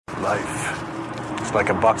Life is like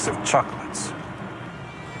a box of chocolates.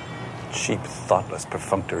 Cheap, thoughtless,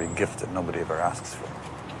 perfunctory gift that nobody ever asks for.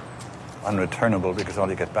 Unreturnable because all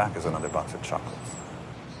you get back is another box of chocolates.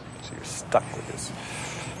 So you're stuck with this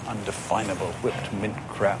undefinable whipped mint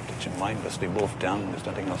crap that you mindlessly wolf down when there's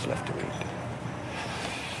nothing else left to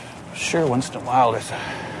eat. Sure, once in a while there's a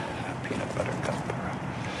peanut butter cup or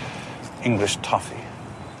English toffee,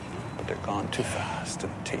 but they're gone too fast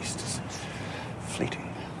and the taste is fleeting.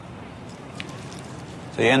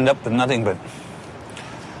 So you end up with nothing but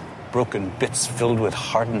broken bits filled with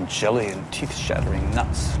hardened jelly and teeth-shattering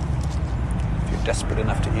nuts. If you're desperate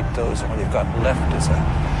enough to eat those, all you've got left is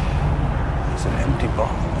an empty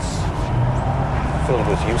box filled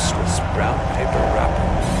with useless brown paper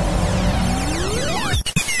wrappers.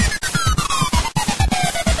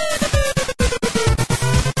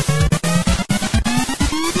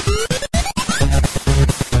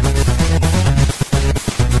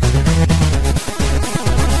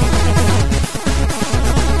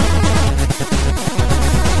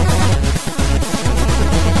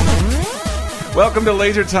 Welcome to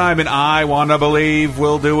Laser Time, and I want to believe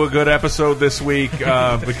we'll do a good episode this week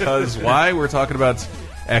because why? We're talking about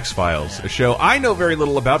X-Files, a show I know very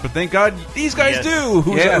little about, but thank God these guys do.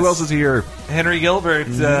 Who else is here? Henry Gilbert,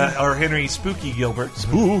 or Henry Spooky Gilbert.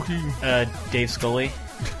 Spooky. Dave Scully.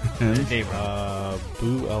 Dave.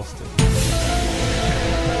 Boo Elston.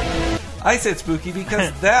 I said Spooky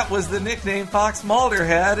because that was the nickname Fox Mulder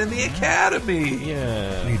had in the Academy.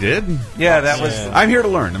 Yeah. He did? Yeah, that was... I'm here to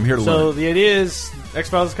learn. So the idea is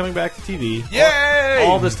X-Files is coming back to TV. Yay!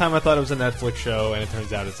 All this time I thought it was a Netflix show, and it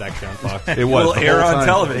turns out it's actually on Fox. It was. Will air on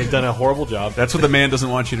television. They've done a horrible job. That's what the man doesn't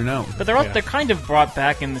want you to know. But they're kind of brought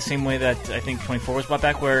back in the same way that I think 24 was brought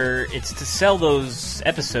back, where it's to sell those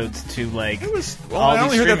episodes to like. I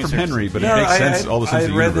only heard that from Henry, but it makes sense. All the sense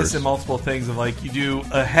of the I read universe. this in multiple things of like you do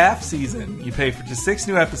a half season, you pay for just 6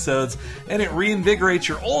 new episodes, and it reinvigorates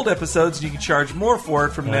your old episodes, and you can charge more for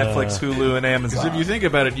it from Netflix, Hulu, and Amazon. Because if you think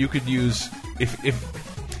about it, you could use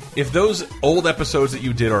if those old episodes that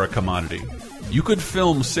you did are a commodity, you could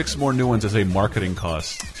film 6 more new ones as a marketing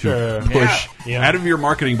cost to push out of your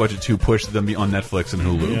marketing budget to push them on Netflix and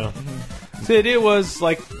Hulu. Yeah. So the idea was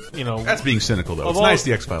like, that's being cynical though. It's nice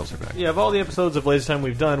the X-Files are back. Yeah, of all the episodes of Laser Time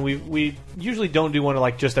we've done, we usually don't do one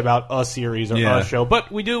like just about a series or a show,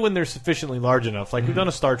 but we do when they're sufficiently large enough. Like we've done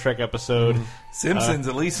a Star Trek episode, Simpsons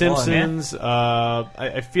at least Simpsons. one.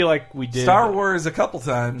 I feel like we did Star Wars a couple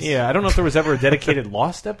times. Yeah, I don't know if there was ever a dedicated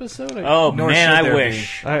Lost episode. Oh man, I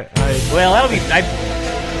wish. Well, that'll be.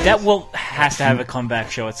 That has to have a comeback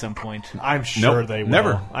show at some point. I'm sure they will.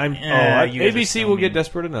 Never. ABC will get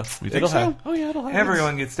desperate enough. You think so? Oh yeah, it'll have.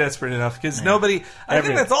 Everyone gets desperate enough because nobody. I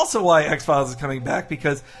think that's also why X-Files is coming back,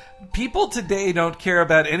 because people today don't care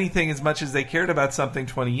about anything as much as they cared about something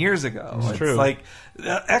 20 years ago. It's true. Like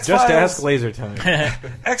X-Files. Just ask Laser Time.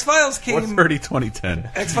 X-Files came. What's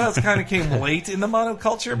 2010? X-Files kind of came late in the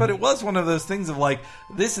monoculture, but it was one of those things of like,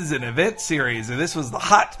 this is an event series, or this was the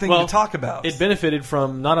hot thing to talk about. It benefited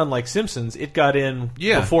from, not unlike Simpsons, it got in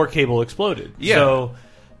before cable exploded. Yeah. So,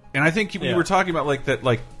 and I think we were talking about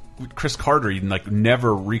like Chris Carter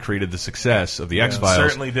never recreated the success of the X-Files.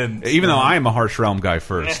 Certainly didn't. Even though I am a Harsh Realm guy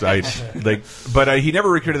first, but he never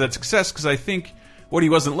recreated that success because I think what he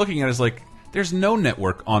wasn't looking at is like, there's no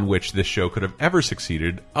network on which this show could have ever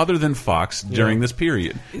succeeded other than Fox during this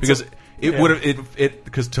period, because it would have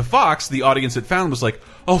because to Fox the audience it found was like,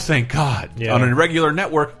 oh thank God, on a regular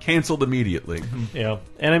network canceled immediately. Yeah,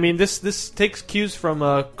 and I mean this takes cues from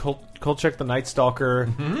Kolchak the Night Stalker,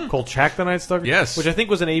 Kolchak the Night Stalker, yes, which I think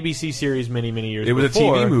was an ABC series many years. It was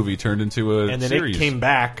before. a TV movie turned into a and then series. it came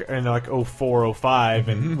back in like 04, 05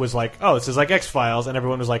 and was like, oh, this is like X-Files, and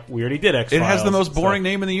everyone was like, we already did X-Files. It has the most boring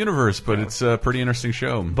name in the universe, but it's a pretty interesting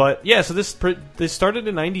show. But yeah, so this started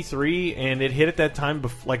in '93, and it hit at that time,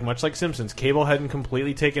 like much like Simpsons. Cable hadn't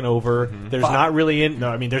completely taken over. There's not really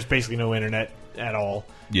there's basically no internet at all.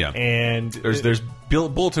 Yeah, and there's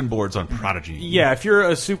bulletin boards on Prodigy. Yeah, if you're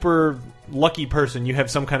a super lucky person, you have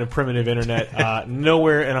some kind of primitive internet.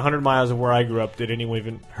 Nowhere in 100 miles of where I grew up did anyone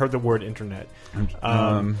even heard the word internet.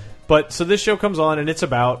 But so this show comes on, and it's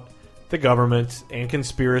about the government and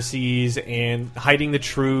conspiracies and hiding the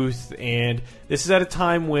truth. And this is at a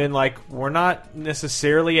time when like we're not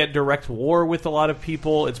necessarily at direct war with a lot of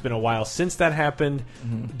people. It's been a while since that happened.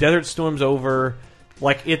 Desert Storm's over.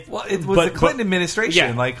 Like it was the Clinton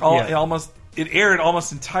administration. It aired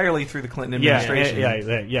almost entirely through the Clinton administration.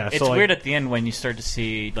 Yeah. It's weird at the end when you start to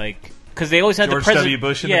see like, because they always had George the president. W.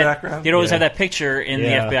 Bush in the background. They'd always have that picture in the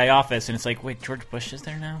FBI office, and it's like, wait, George Bush is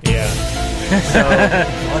there now? Yeah.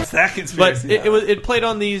 What's that conspiracy? But it played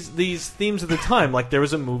on these themes of the time. Like there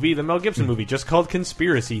was a movie, the Mel Gibson movie, just called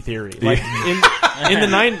Conspiracy Theory. Like in the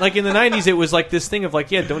 90s, it was like this thing of like,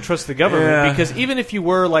 don't trust the government because even if you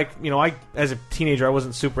were like, I as a teenager I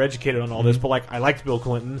wasn't super educated on all this, but like I liked Bill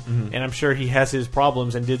Clinton, and I'm sure he has his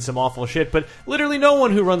problems and did some awful shit. But literally no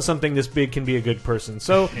one who runs something this big can be a good person.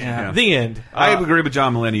 So the end. I agree with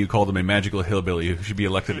John Mulaney, who called him a magical hillbilly who should be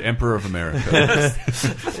elected Emperor of America.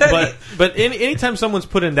 but anytime someone's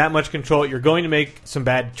put in that much control, you're going to make some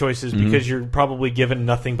bad choices because you're probably given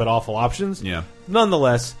nothing but awful options. Yeah.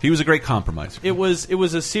 Nonetheless, he was a great compromise. It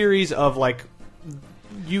was a series of like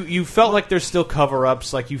you felt like there's still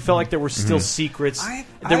cover-ups, like you felt like there were still secrets.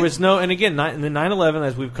 There was no, and again, in the 9/11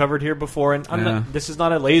 as we've covered here before, and this is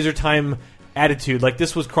not a Laser Time attitude. Like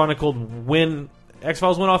this was chronicled when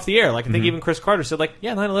X-Files went off the air. Like I think even Chris Carter said, like,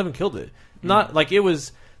 9/11 killed it. Not like it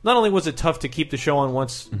was. Not only was it tough to keep the show on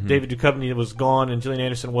once David Duchovny was gone and Gillian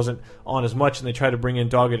Anderson wasn't on as much, and they tried to bring in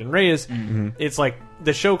Doggett and Reyes, it's like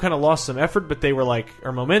the show kind of lost some effort, but they were like,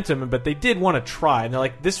 or momentum, but they did want to try. And they're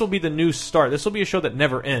like, this will be the new start. This will be a show that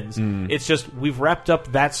never ends. It's just we've wrapped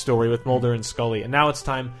up that story with Mulder and Scully, and now it's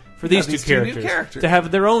time for these two new characters to have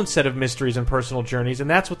their own set of mysteries and personal journeys, and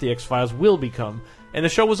that's what the X-Files will become. And the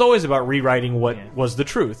show was always about rewriting what was the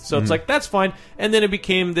truth. So it's like, that's fine. And then it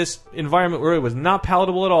became this environment where it was not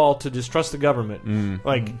palatable at all to distrust the government.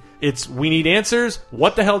 Like, we need answers.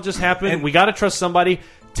 What the hell just happened? And we got to trust somebody.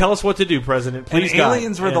 Tell us what to do, President. Please, and God.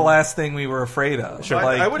 Aliens were the last thing we were afraid of. Sure.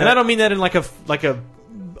 And I don't mean that in like a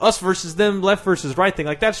us versus them, left versus right thing.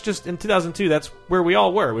 Like, that's just, in 2002, that's where we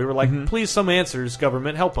all were. We were like, please, some answers,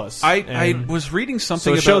 government, help us. I was reading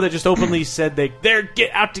something about a show that just openly said they're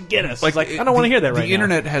out to get us. Like I don't want to hear that right now. The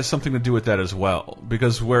internet has something to do with that as well.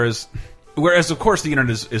 Because whereas of course, the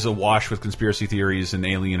internet is awash with conspiracy theories and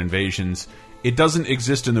alien invasions, it doesn't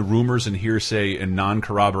exist in the rumors and hearsay and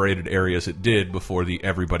non-corroborated areas it did before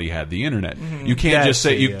everybody had the internet. You can't just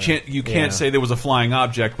say you can't say there was a flying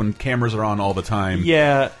object when cameras are on all the time.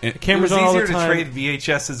 Yeah, cameras on all the time. It was easier to trade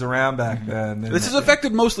VHSs around back then. This has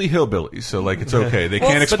affected mostly hillbillies, so like it's okay. They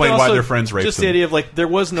can't explain why their friends raped them. Just the idea of like there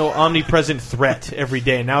was no omnipresent threat every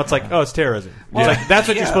day. Now it's like, oh, it's terrorism. It's like that's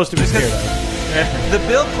what you're supposed to be scared of.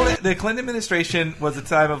 The Clinton administration was a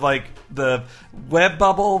time of like the web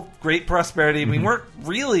bubble, great prosperity. We weren't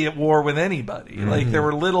really at war with anybody. Like there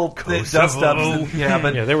were little dust ups,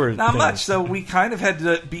 but there were not much. So we kind of had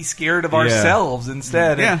to be scared of ourselves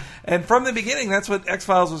instead. And from the beginning, that's what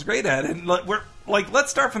X-Files was great at. And let's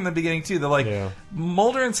start from the beginning too.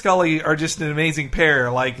 Mulder and Scully are just an amazing pair.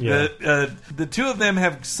 Like the two of them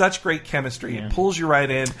have such great chemistry. It pulls you right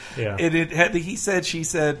in. It had the he said, she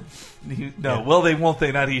said. Well, they won't.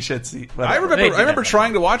 They not he should see. I remember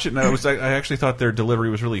trying to watch it, and I actually thought their delivery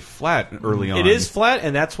was really flat early on. It is flat,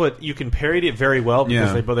 and that's what you can parody it very well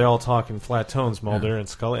because they all talk in flat tones, Mulder and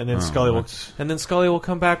Scully, and then Scully will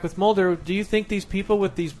come back with Mulder. Do you think these people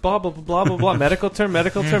with these blah blah blah blah blah medical term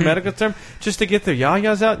just to get their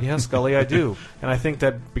yah-yahs out? Yeah, Scully, I do, and I think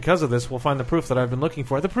that because of this, we'll find the proof that I've been looking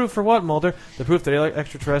for. The proof for what, Mulder? The proof that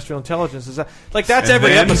extraterrestrial intelligence is like that's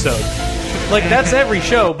every episode. Like that's every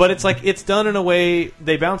show, but it's like it's done in a way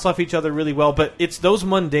they bounce off each other really well. But it's those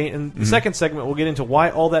mundane. And the second segment, we'll get into why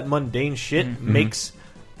all that mundane shit makes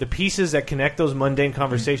the pieces that connect those mundane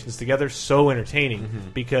conversations together so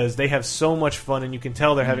entertaining because they have so much fun, and you can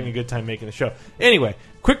tell they're having a good time making the show. Anyway,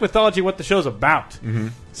 quick mythology: what the show's about.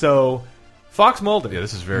 So, Fox Mulder. Yeah,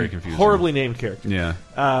 this is very confusing. Horribly named character. Yeah,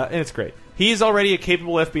 and it's great. He's already a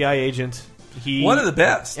capable FBI agent. One of the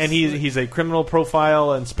best, and he's a criminal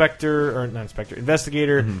profile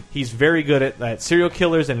investigator. He's very good at serial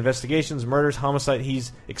killers and investigations, murders, homicide.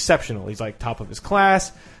 He's exceptional. He's like top of his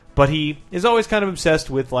class, but he is always kind of obsessed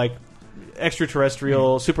with like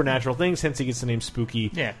extraterrestrial, supernatural things. Hence, he gets the name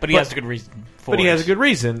Spooky. Yeah, but he has a good reason. Has a good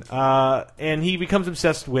reason, and he becomes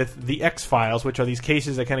obsessed with the X-Files, which are these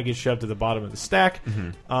cases that kind of get shoved to the bottom of the stack,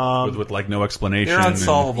 with like no explanation. They're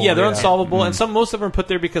unsolvable. They're unsolvable, and most of them are put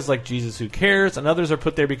there because like Jesus, who cares? And others are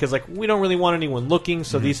put there because like we don't really want anyone looking.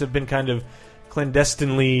 So these have been kind of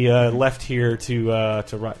clandestinely left here to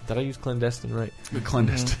write. Did I use clandestine right?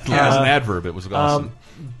 Clandestine. As an adverb, it was awesome.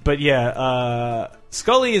 But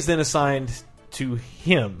Scully is then assigned to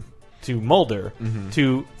him, to Mulder,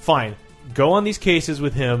 to go on these cases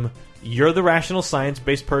with him. You're the rational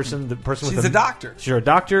science-based person, the person She's a doctor. You're a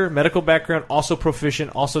doctor, medical background, also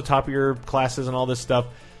proficient, also top of your classes and all this stuff.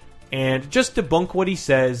 And just debunk what he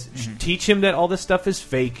says, teach him that all this stuff is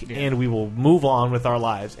fake, and we will move on with our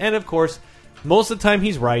lives. And of course, most of the time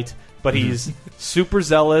he's right, but he's super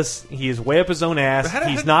zealous. He is way up his own ass.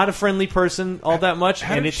 He's not a friendly person all that much,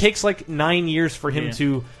 and it takes like 9 years for him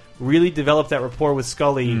to really develop that rapport with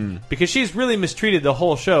Scully because she's really mistreated the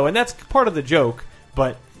whole show, and that's part of the joke.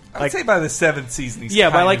 But I'd say by the 7th season, he's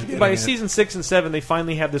by season 6 and 7, they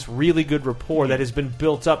finally have this really good rapport that has been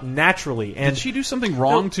built up naturally. And did she do something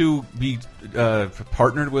wrong to be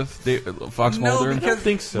partnered with Fox Mulder? I don't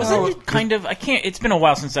think so. Wasn't it kind of? I can't. It's been a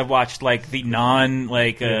while since I've watched like the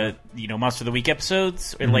Monster of the Week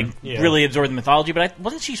episodes, or really absorb the mythology. But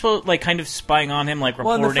wasn't she supposed kind of spying on him, like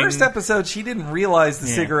reporting? Well, in the first episode, she didn't realize the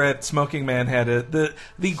cigarette smoking man had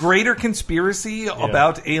the greater conspiracy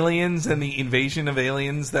about aliens and the invasion of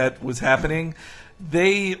aliens that was happening.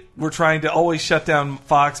 They were trying to always shut down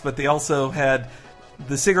Fox, but they also had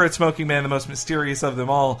the cigarette smoking man, the most mysterious of them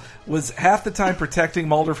all, was half the time protecting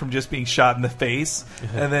Mulder from just being shot in the face,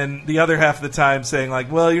 and then the other half of the time saying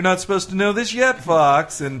like, "Well, you're not supposed to know this yet,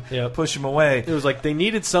 Fox," and push him away. It was like they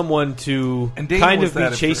needed someone to kind of be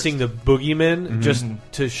chasing the boogeymen, just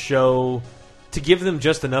to give them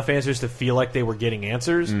just enough answers to feel like they were getting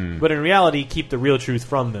answers, but in reality, keep the real truth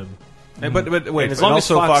from them. But wait, as long as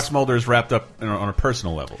Fox Mulder is wrapped up on a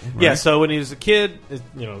personal level. Right? Yeah, so when he was a kid,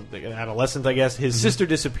 an adolescent, I guess, his sister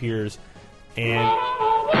disappears, and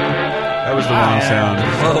that was the wrong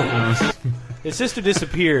sound. His sister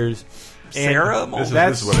disappears. Sarah Mulder.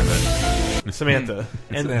 This is what I meant. Samantha.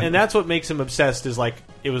 And that's what makes him obsessed. Is like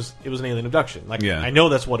it was an alien abduction. Like I know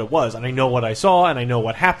that's what it was, and I know what I saw, and I know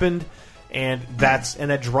what happened. And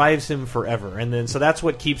that drives him forever. And then so that's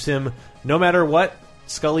what keeps him, no matter what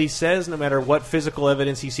Scully says, no matter what physical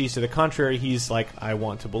evidence he sees to the contrary, he's like, I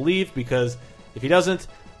want to believe, because if he doesn't,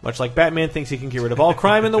 much like Batman thinks he can get rid of all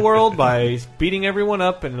crime in the world by beating everyone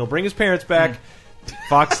up and it'll bring his parents back,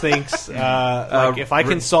 Fox thinks, if I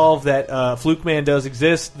can solve that Fluke Man does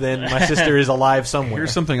exist, then my sister is alive somewhere.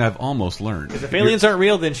 Here's something I've almost learned. If aliens aren't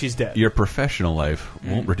real, then she's dead. Your professional life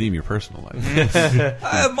won't redeem your personal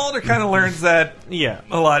life. Mulder kind of learns that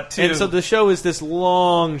a lot, too. And so the show is this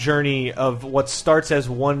long journey of what starts as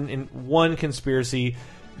one conspiracy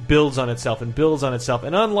builds on itself and builds on itself.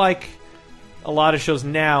 And unlike a lot of shows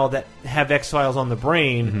now that have X-Files on the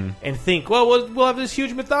brain and think, well, we'll have this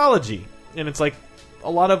huge mythology. And it's like, a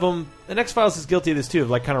lot of them, and X-Files is guilty of this too, of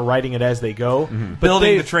like kind of writing it as they go. But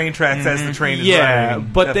building the train tracks as the train is riding.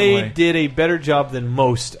 But they did a better job than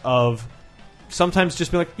most of sometimes just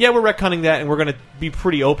being like, yeah, we're retconning that and we're going to be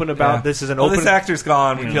pretty open about this is an open... this actor's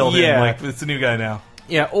gone, we killed him, like, it's a new guy now.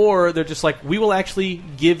 Yeah, or they're just like, we will actually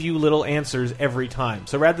give you little answers every time.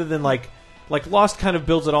 So rather than like Lost kind of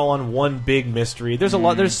builds it all on one big mystery. There's a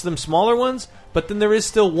lot, there's some smaller ones, but then there is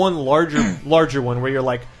still one larger one where you're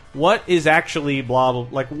like, what is actually blah, blah,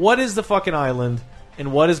 like, what is the fucking island,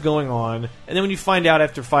 and what is going on? And then when you find out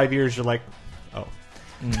after 5 years, you're like, oh.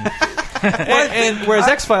 and whereas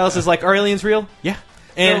X-Files is like, are aliens real? Yeah.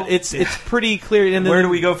 And it's pretty clear. And then, where do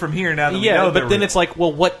we go from here now that we know but then real? It's like,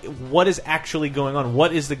 well, what is actually going on?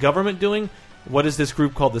 What is the government doing? What is this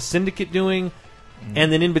group called the Syndicate doing?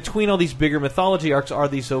 And then in between all these bigger mythology arcs are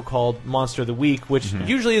the so-called Monster of the Week, which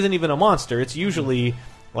usually isn't even a monster. It's usually...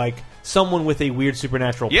 like someone with a weird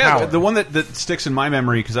supernatural power. Yeah, the one that sticks in my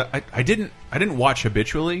memory, because I didn't watch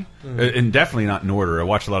habitually, and definitely not in order. I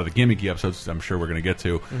watched a lot of the gimmicky episodes I'm sure we're going to get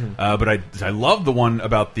to, but I love the one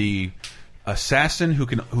about the assassin who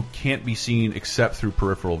can't be seen except through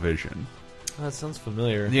peripheral vision. Oh, that sounds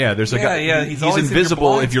familiar. Yeah, there's a guy. Yeah, he's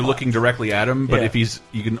invisible if you're looking directly at him, but if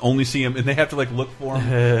you can only see him, and they have to like look for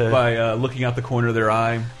him by looking out the corner of their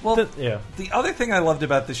eye. Well, the other thing I loved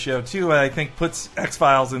about the show too, I think puts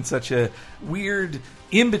X-Files in such a weird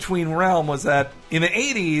in-between realm, was that in the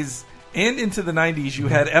 80s and into the 90s, you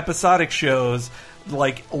had episodic shows.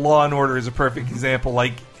 Like Law and Order is a perfect example.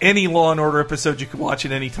 Like any Law and Order episode you can watch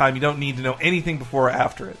at any time. You don't need to know anything before or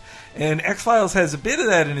after it. And X-Files has a bit of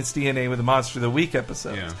that in its DNA with the Monster of the Week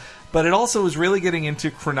episodes. Yeah. But it also is really getting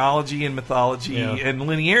into chronology and mythology and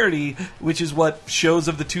linearity, which is what shows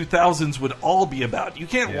of the 2000s would all be about. You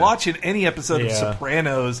can't watch any episode of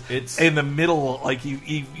Sopranos in the middle. Like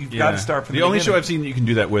you've got to start from the only beginning. show I've seen that you can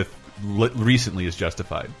do that with recently is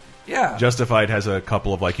Justified. Yeah, Justified has a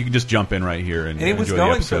couple of you can just jump in right here and it was enjoy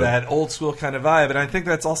going the episode. for that old school kind of vibe, and I think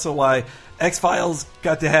that's also why X-Files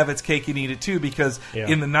got to have its cake and eat it too. Because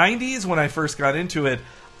in the 90s, when I first got into it,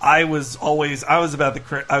 I was about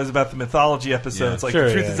the mythology episodes. The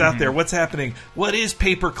truth is out there. What's happening? What is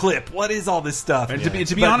Paperclip? What is all this stuff? And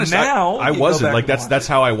to be honest, now I wasn't like that's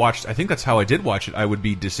how I watched. I think that's how I did watch it. I would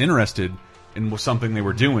be disinterested in something they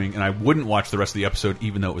were doing, and I wouldn't watch the rest of the episode,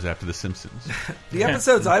 even though it was after The Simpsons. The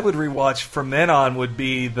episodes I would rewatch from then on would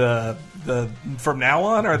be the from now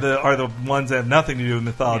on are the ones that have nothing to do with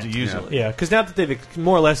mythology usually. Yeah, because now that they've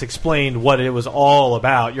more or less explained what it was all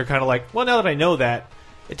about, you're kind of like, well, now that I know that,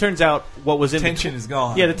 it turns out what was in tension is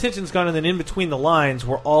gone. Yeah, the tension's gone, and then in between the lines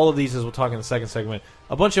were all of these, as we'll talk in the second segment,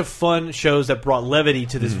 a bunch of fun shows that brought levity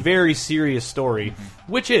to this very serious story,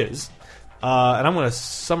 which is, and I'm going to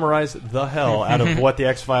summarize the hell out of what the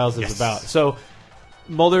X-Files is about. So,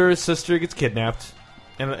 Mulder's sister gets kidnapped.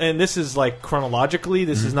 And this is like chronologically,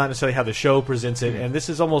 this is not necessarily how the show presents it, and this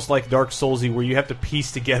is almost like Dark Soulsy, where you have to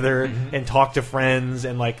piece together and talk to friends,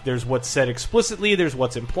 and like there's what's said explicitly, there's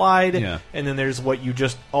what's implied, and then there's what you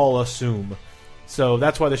just all assume. So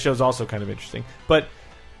that's why the show's also kind of interesting. But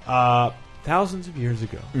thousands of years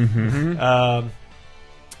ago,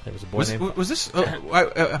 there was a boy named... Was this...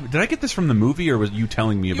 did I get this from the movie, or was you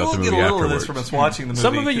telling me about the movie afterwards? afterwards? You'll get a little of this from us watching the movie.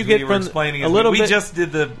 Some of it you get from explaining a little bit. We just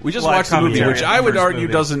did the... We just watched the movie, which I would argue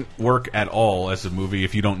doesn't work at all as a movie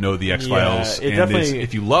if you don't know the X-Files. Yeah, it definitely...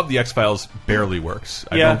 If you love the X-Files, barely works.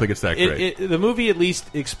 I don't think it's that great. The movie at least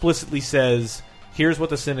explicitly says, here's what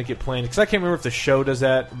the Syndicate planned. Because I can't remember if the show does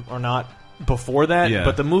that or not before that.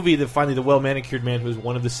 But the movie, finally, the well-manicured man who was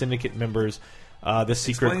one of the Syndicate members... the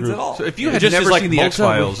secret group. So if you had never seen the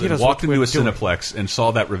X-Files and walked into a Cineplex and saw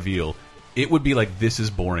that reveal, it would be like, this is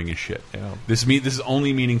boring as shit. Yeah. This is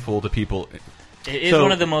only meaningful to people. It is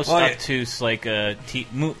one of the most obtuse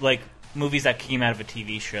movies that came out of a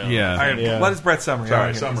TV show. What is Brett's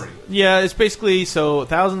summary? Summary. Yeah, it's basically, so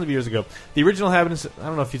thousands of years ago, the original inhabitants, I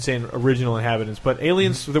don't know if you'd say original inhabitants, but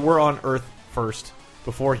aliens that were on Earth first,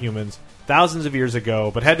 before humans, thousands of years ago,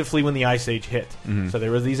 but had to flee when the Ice Age hit. So there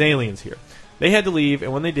were these aliens here. They had to leave,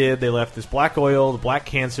 and when they did, they left this black oil, the black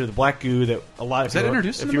cancer, the black goo that a lot of Is that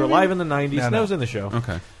introduced? If you were alive in the 90s, that was in the show.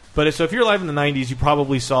 Okay, but so if you're alive in the 90s, you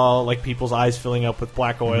probably saw like people's eyes filling up with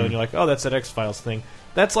black oil, and you're like, oh, that's that X-Files thing.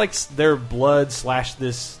 That's like their blood /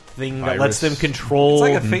 this thing that lets them control.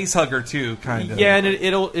 It's like a face hugger too, kind of. Yeah, and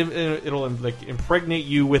it'll like impregnate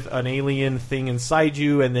you with an alien thing inside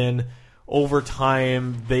you, and then over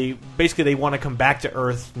time they want to come back to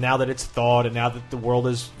Earth now that it's thawed and now that the world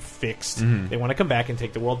is fixed. They want to come back and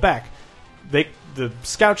take the world back. The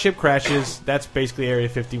scout ship crashes. That's basically Area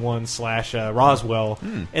 51 / Roswell,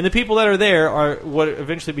 and the people that are there are what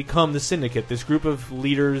eventually become the Syndicate. This group of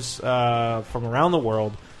leaders from around the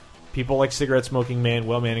world, people like Cigarette Smoking Man,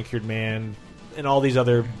 Well Manicured Man, and all these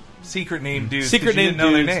other secret name dudes. Secret name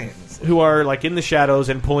know dudes their names, who are like in the shadows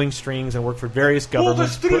and pulling strings and work for various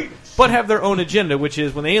governments, but have their own agenda. Which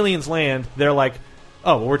is when the aliens land, they're like,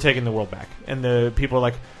 "Oh, well, we're taking the world back," and the people are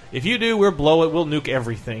like, "If you do, we'll blow it. We'll nuke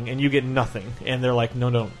everything, and you get nothing." And they're like,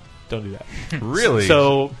 "No, don't do that." Really?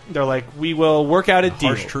 So they're like, "We will work out a deal.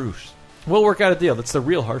 Harsh truce. We'll work out a deal." That's the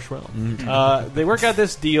real harsh realm. They work out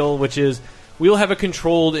this deal, which is we will have a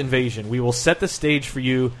controlled invasion. We will set the stage for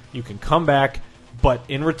you. You can come back. But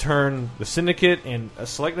in return, the Syndicate and a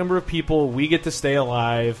select number of people, we get to stay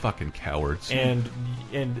alive. Fucking cowards. And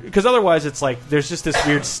because otherwise, it's like there's just this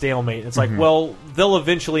weird stalemate. It's like, well, they'll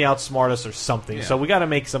eventually outsmart us or something. So we got to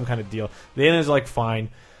make some kind of deal. The aliens are like, fine.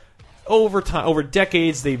 Over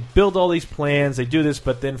decades, they build all these plans. They do this,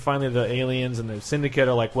 but then finally, the aliens and the Syndicate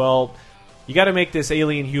are like, well, you got to make this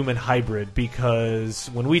alien-human hybrid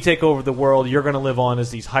because when we take over the world, you're going to live on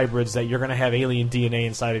as these hybrids that you're going to have alien DNA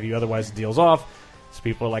inside of you. Otherwise, the deal's off. So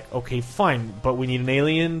people are like, okay, fine, but we need an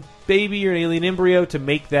alien baby or an alien embryo to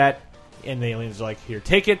make that. And the aliens are like, here,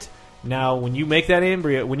 take it. Now, when you make that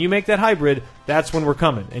embryo, when you make that hybrid, that's when we're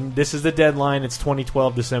coming. And this is the deadline. It's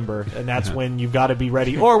 2012 December, and that's when you've got to be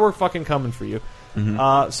ready, or we're fucking coming for you.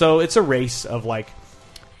 So it's a race of like,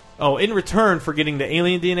 oh, in return for getting the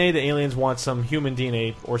alien DNA, the aliens want some human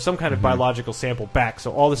DNA or some kind of biological sample back.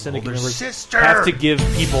 So all the Syndicate members have to give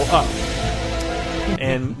people up.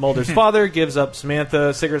 And Mulder's father gives up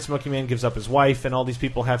Samantha, Cigarette Smoking Man gives up his wife, and all these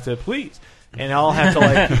people have to and I'll have to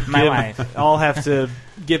like I'll have to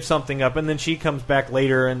give something up, and then she comes back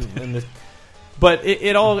later, but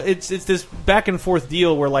it's this back and forth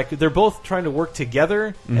deal where like they're both trying to work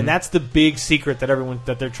together, and that's the big secret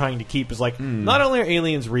that they're trying to keep is like not only are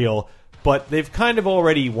aliens real, but they've kind of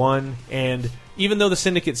already won. And even though the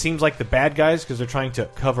Syndicate seems like the bad guys because they're trying to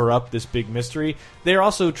cover up this big mystery, they're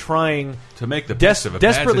also trying to make the best of a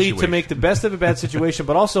desperately bad situation. To make the best of a bad situation,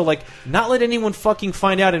 but also like not let anyone fucking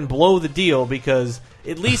find out and blow the deal because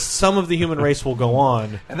at least some of the human race will go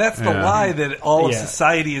on. And that's the lie that all of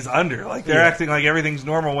society is under. Like they're acting like everything's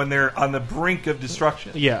normal when they're on the brink of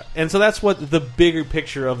destruction. Yeah, and so that's what the bigger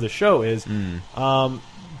picture of the show is.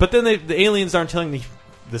 But then the aliens aren't telling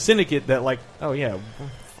the Syndicate that like, oh yeah,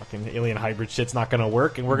 fucking alien hybrid shit's not going to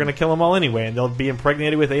work, and we're going to kill them all anyway, and they'll be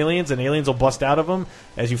impregnated with aliens, and aliens will bust out of them.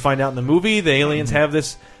 As you find out in the movie, the aliens have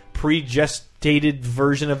this pre-gestated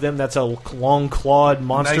version of them that's a long-clawed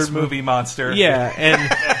monster. Nice movie monster. Yeah,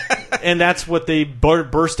 and that's what they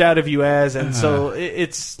burst out of you as, and so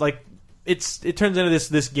it's like it turns into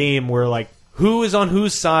this game where like who is on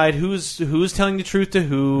whose side, who's telling the truth to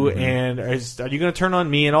who, and are you going to turn on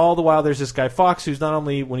me? And all the while, there's this guy Fox who's not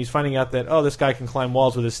only when he's finding out that this guy can climb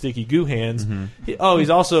walls with his sticky goo hands, he's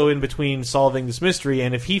also in between solving this mystery.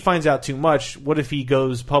 And if he finds out too much, what if he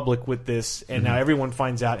goes public with this, and now everyone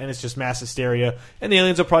finds out, and it's just mass hysteria, and the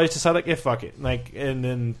aliens will probably decide like, fuck it, like, and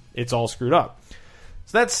then it's all screwed up.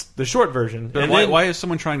 So that's the short version. But why is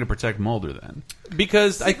someone trying to protect Mulder then?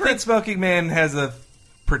 Because I think Smoking Man has a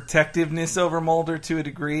protectiveness over Mulder to a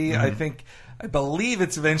degree. I believe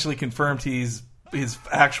it's eventually confirmed he's his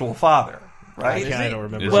actual father, right? I don't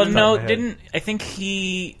remember. Well, no, I think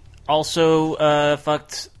he also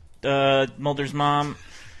fucked Mulder's mom.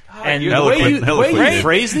 And the way you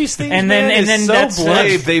phrase these things, and then so that's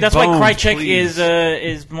why Krychek please.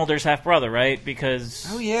 is Mulder's half brother, right? Because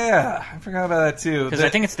I forgot about that too. Because I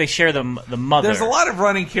think they share the mother. There's a lot of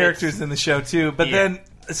running characters in the show too, but then.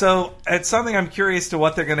 So it's something I'm curious to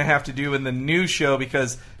what they're going to have to do in the new show,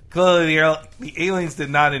 because clearly the aliens did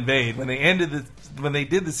not invade when they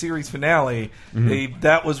did the series finale.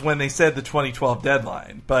 That was when they said the 2012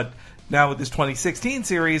 deadline. But now with this 2016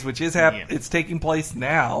 series, which is it's taking place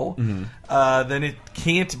now, then it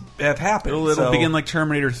can't have happened. It'll begin like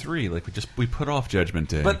Terminator 3, like we put off Judgment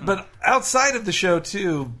Day. But outside of the show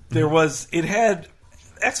too,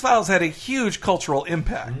 X-Files had a huge cultural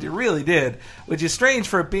impact. It really did, which is strange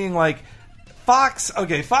for it being like Fox.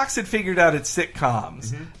 Okay, Fox had figured out its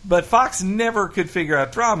sitcoms, but Fox never could figure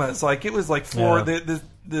out dramas. Like it was like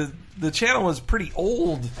the channel was pretty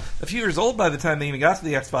old, a few years old by the time they even got to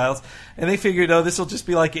the X-Files, and they figured, this will just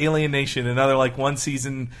be like Alien Nation, another like one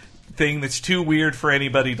season thing that's too weird for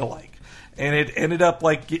anybody to like. And it ended up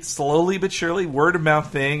like slowly but surely word of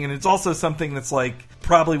mouth thing, and it's also something that's like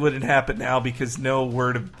probably wouldn't happen now because no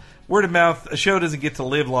word of mouth. A show doesn't get to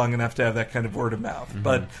live long enough to have that kind of word of mouth.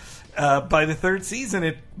 But by the third season,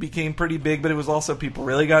 it became pretty big. But it was also people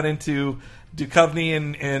really got into Duchovny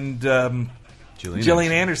and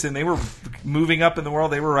Gillian Anderson. They were moving up in the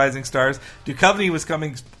world. They were rising stars. Duchovny was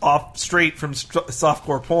coming off straight from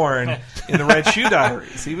softcore porn in the Red Shoe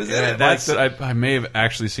Diaries. He was in it. I may have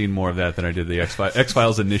actually seen more of that than I did the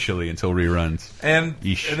X-Files initially until reruns. And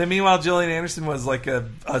then meanwhile, Gillian Anderson was like a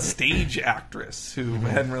stage actress who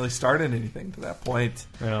hadn't really started anything to that point.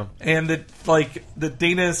 Yeah. And that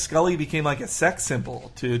Dana Scully became like a sex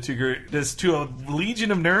symbol to a legion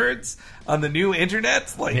of nerds on the new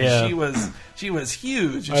internet. Like she was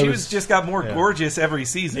huge, and she just got more gorgeous every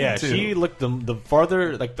season. Yeah, too. She looked the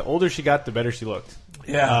farther, like the older she got, the better she looked.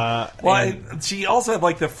 Yeah, she also had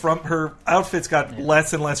like her outfits got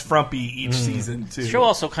less and less frumpy each season too. The show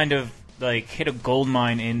also kind of like hit a gold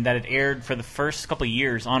mine in that it aired for the first couple of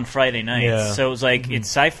years on Friday nights. Yeah. So it was like it's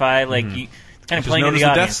sci-fi, like you. Kind of playing in the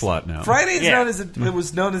audience. Death slot now. Friday is it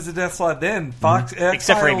was known as a death slot then. Fox,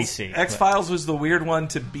 except for ABC. X-Files was the weird one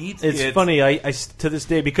to beat. It's funny, I to this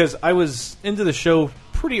day, because I was into the show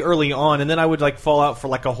pretty early on, and then I would like fall out for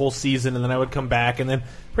like a whole season, and then I would come back, and then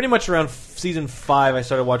pretty much around season 5, I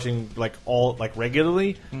started watching like all like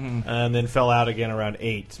regularly, and then fell out again around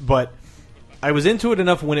 8. But I was into it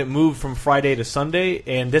enough when it moved from Friday to Sunday,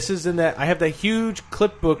 and this is in that I have that huge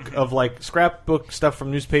clip book of like scrapbook stuff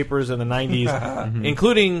from newspapers in the 90s,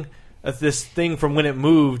 including this thing from when it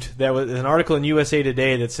moved. That was an article in USA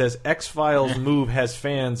Today that says X-Files move has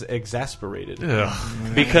fans exasperated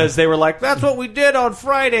because they were like, "That's what we did on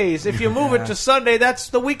Fridays. If you move it to Sunday, that's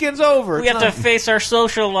the weekend's over. We have to face our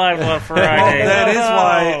social life on Friday."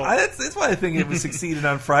 That's why I think it was succeeded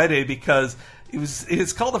on Friday, because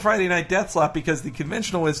it's called the Friday Night Death Slot because the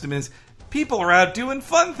conventional wisdom is people are out doing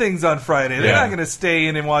fun things on Friday. They're not going to stay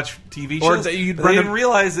in and watch TV shows. They didn't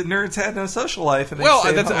realize that nerds had no social life. And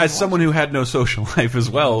as someone who had no social life as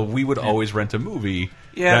well, we would always rent a movie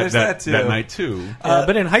that night too.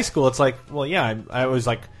 But in high school, it's like, I was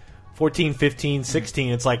like 14, 15,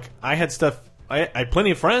 16. It's like I had stuff. I had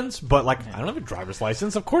plenty of friends, but like I don't have a driver's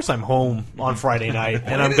license. Of course, I'm home on Friday night,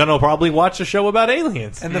 and I'm gonna probably watch a show about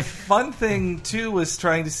aliens. And the fun thing too was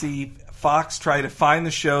trying to see Fox try to find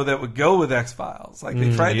the show that would go with X-Files. Like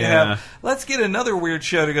they tried to have, let's get another weird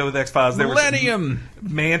show to go with X-Files. There Millennium,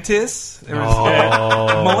 Mantis. There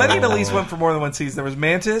was Millennium at least went for more than one season. There was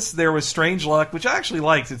Mantis. There was Strange Luck, which I actually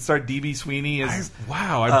liked. It starred D.B. Sweeney as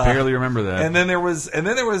I barely remember that. And then there was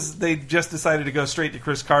they just decided to go straight to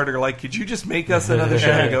Chris Carter. Like, could you just make us another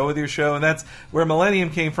show to go with your show? And that's where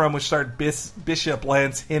Millennium came from, which starred Bishop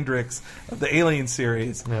Lance Hendricks of the Alien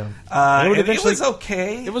series. And it was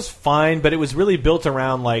okay. It was fine, but it was really built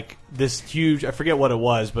around like this huge, I forget what it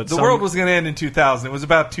was, but the world was going to end in 2000. It was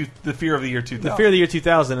about the fear of the year 2000. The fear of the year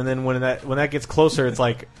 2000, and then when that gets closer, it's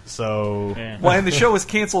like, so... Yeah. Well, and the show was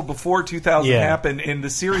canceled before 2000 happened, and the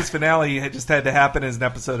series finale had just had to happen as an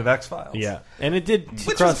episode of X-Files. Yeah, and it did...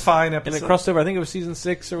 Which was a fine episode. And it crossed over, I think it was season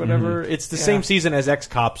 6 or whatever. It's the same season as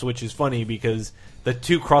X-Cops, which is funny because... the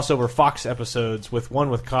two crossover Fox episodes, with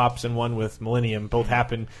one with Cops and one with Millennium, both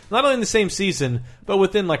happened not only in the same season, but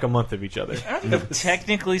within like a month of each other. I don't even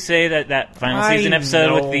technically say that final season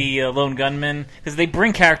episode with the Lone Gunman, because they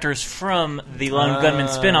bring characters from the Lone Gunman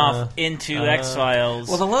spinoff into X-Files.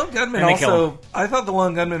 Well, the Lone Gunman also, I thought the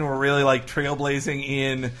Lone Gunman were really like trailblazing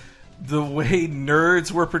in the way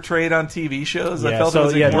nerds were portrayed on TV shows. I felt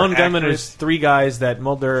Lone Gunman is 3 guys that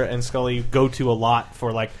Mulder and Scully go to a lot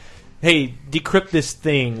for, like, hey, decrypt this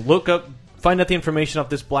thing, find out the information off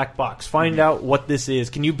this black box, find out what this is,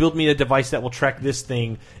 can you build me a device that will track this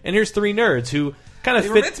thing? And here's 3 nerds who kind of fit.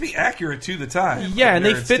 They were meant to be accurate to the time. Yeah, and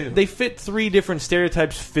they fit 3 different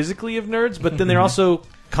stereotypes physically of nerds, but then they're also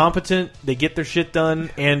competent, they get their shit done,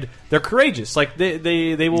 and they're courageous. Like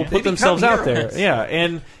they will put themselves out there. Yeah,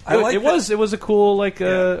 and it was a cool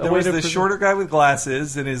there was the shorter guy with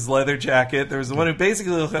glasses and his leather jacket. There was the one who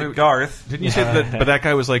basically looked like Garth. Didn't you say that? But that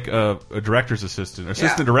guy was like a director's assistant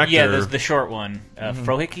director. Yeah, there's the short one,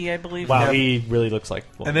 Frohicke, I believe. Wow, he really looks like.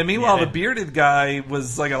 And then meanwhile, the bearded guy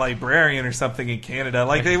was like a librarian or something in Canada.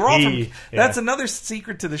 Like they were all from. That's another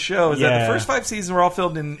secret to the show is that the first 5 seasons were all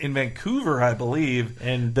filmed in Vancouver, I believe.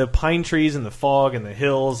 And the pine trees and the fog and the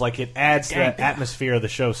hills, like it adds to that atmosphere of the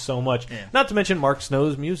show so much. Yeah. Not to mention Mark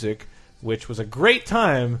Snow's music, which was a great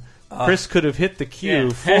time. Chris could have hit the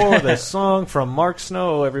cue for the song from Mark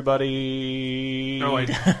Snow, everybody. No,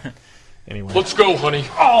 Anyway. Let's go, honey.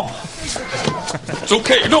 Oh! It's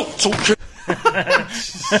okay. No, it's okay.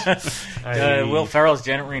 Will Ferrell's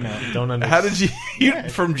Janet Reno. Don't understand. How did you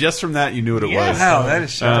from that you knew what it was? Wow, that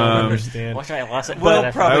is shocking. Don't understand. Watch, I lost it.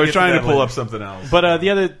 I was trying to pull up something else. But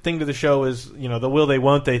the other thing to the show is, the will they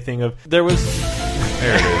won't they thing of there was.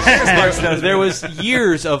 There it is. There was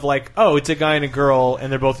years of like, oh, it's a guy and a girl,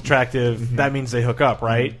 and they're both attractive. That means they hook up,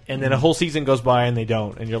 right? And then a whole season goes by and they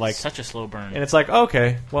don't, and you're like, such a slow burn. And it's like,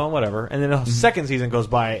 okay, well, whatever. And then a second season goes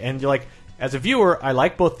by, and you're like, as a viewer, I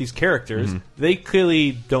like both these characters. They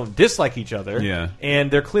clearly don't dislike each other, and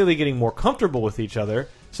they're clearly getting more comfortable with each other.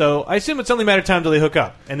 So I assume it's only a matter of time till they hook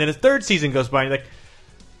up. And then a third season goes by, and you're like,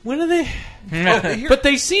 when are they? But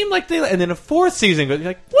they seem like they. And then a 4th season goes. You're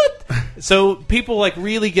like, what? So people like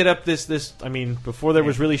really get up this. I mean, before there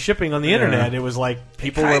was really shipping on the internet, it was like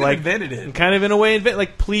people were like invented it, kind of in a way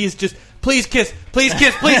like please kiss, please kiss, please.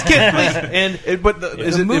 And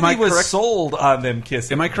the movie was sold on them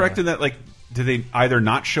kissing. Am I correct in that? Like, did they either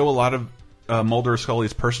not show a lot of Mulder or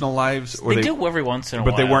Scully's personal lives, or they do every once in a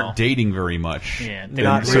while, but they weren't dating very much. Yeah,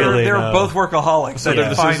 not really. They were both workaholics, so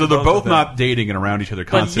they're both not dating and around each other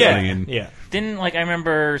constantly. Didn't I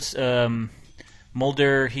remember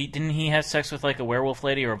Mulder? Didn't he have sex with like a werewolf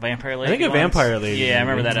lady or a vampire lady? I think a vampire lady. Yeah, I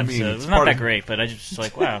remember that episode. It was not that great, but I just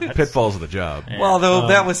like, wow, pitfalls of the job. Yeah. Well, though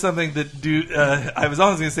that was something that I was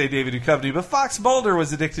always going to say David Duchovny, but Fox Mulder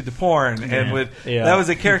was addicted to porn, and that was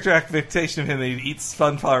a character affectation of him. He eats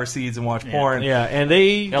sunflower seeds and watch porn. Yeah, and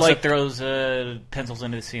he also throws pencils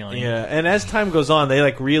into the ceiling. Yeah, and as time goes on, they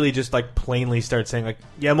like really just like plainly start saying like,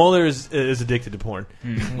 yeah, Mulder is addicted to porn.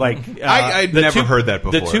 Like I'd never heard that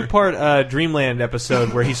before. The 2-part Dreamland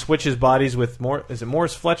episode where he switches bodies with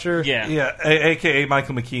Morris Fletcher? Yeah, a.k.a.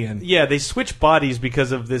 Michael McKean. Yeah, they switch bodies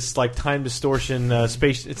because of this like time distortion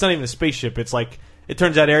space. It's not even a spaceship. It's like it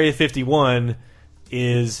turns out Area 51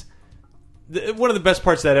 is one of the best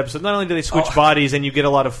parts of that episode. Not only do they switch bodies, and you get a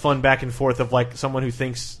lot of fun back and forth of like someone who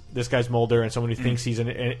thinks this guy's Mulder and someone who thinks he's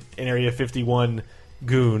an Area 51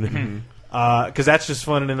 goon, because that's just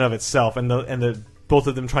fun in and of itself, and the both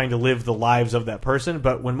of them trying to live the lives of that person.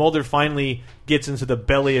 But when Mulder finally gets into the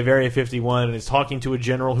belly of Area 51 and is talking to a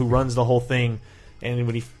general who runs the whole thing, and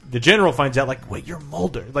when the general finds out, like, wait, you're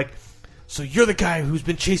Mulder, like, so you're the guy who's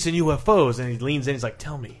been chasing UFOs, and he leans in, he's like,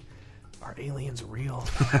 tell me, are aliens real?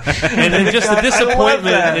 And then just the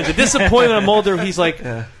disappointment of Mulder, he's like,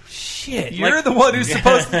 shit, you're the one who's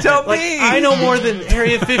supposed to tell me. I know more than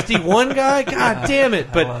Area 51 guy. God damn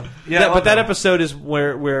it! But that episode is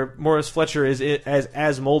where Morris Fletcher is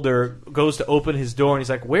as Mulder goes to open his door, and he's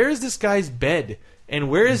like, "Where is this guy's bed? And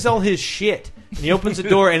where is all his shit?" And he opens the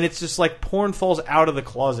door, and it's just like porn falls out of the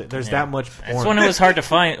closet. There's that much porn. That's when it was hard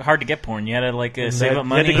to get porn. You had to like save up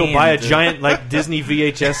money. You had to go buy a giant like Disney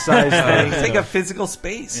VHS size thing. Take up physical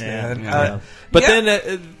space, man. But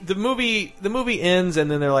then the movie ends, and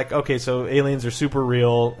then they're like, okay, so aliens are super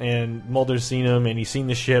real, and Mulder's seen them, and he's seen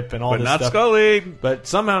the ship, and all this stuff. But not Scully! But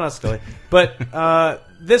somehow not Scully. But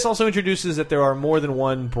this also introduces that there are more than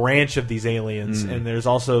one branch of these aliens, and there's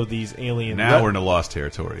also these alien... Now we're in a lost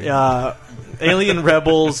territory. Alien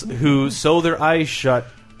rebels who sew their eyes shut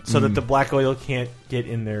so that the black oil can't get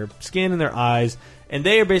in their skin and their eyes. And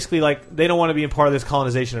they are basically like, they don't want to be a part of this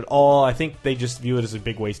colonization at all. I think they just view it as a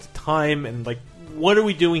big waste of time. And like, what are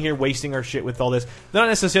we doing here wasting our shit with all this? They're not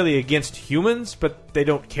necessarily against humans, but they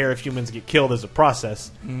don't care if humans get killed as a process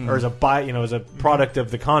or as a product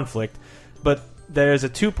of the conflict. But there's a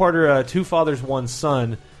two-parter, Two Fathers, One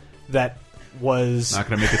Son that was... Not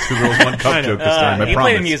going to make a Two Girls, One Cup joke this time, I you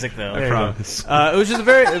promise. play the music, though. I promise. It was just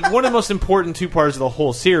one of the most important two parts of the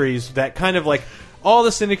whole series that kind of like... all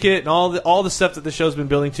the syndicate and all the stuff that the show's been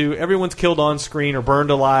building to, everyone's killed on screen or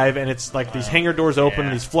burned alive, and it's like these hangar doors open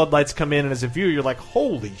and these floodlights come in, and as a viewer, you're like,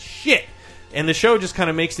 holy shit! And the show just kind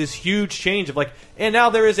of makes this huge change of like, and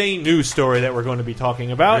now there is a new story that we're going to be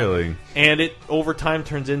talking about. Really? And it, over time,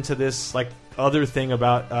 turns into this, like, other thing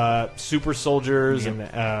about super soldiers and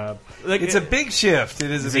like it's a big shift.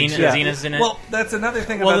 It is a big shift. Xena's in it. Well, that's another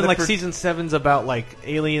thing. Well, about then like season 7's about like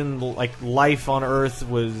alien like life on Earth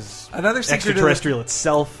was another extraterrestrial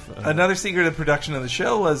itself. Another secret of production of the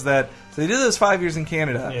show was that so they did those 5 years in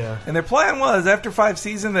Canada, and their plan was after 5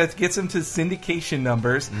 seasons that gets them to syndication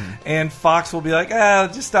numbers, and Fox will be like,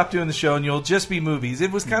 just stop doing the show and you'll just be movies.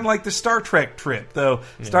 It was kind of like the Star Trek trip, though.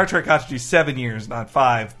 Star Trek got to do 7 years, not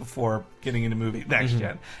 5, before getting into movie next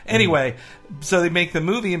gen. Anyway, so they make the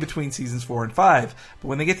movie in between seasons 4 and 5. But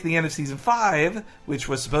when they get to the end of season 5, which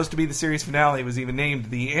was supposed to be the series finale, was even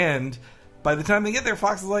named The End. By the time they get there,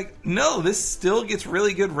 Fox is like, no, this still gets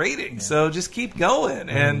really good ratings, so just keep going.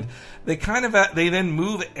 And they they then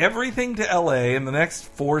move everything to L.A., and the next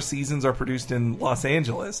 4 seasons are produced in Los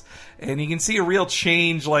Angeles. And you can see a real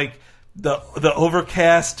change, like the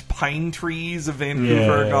overcast pine trees of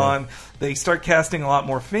Vancouver are gone. They start casting a lot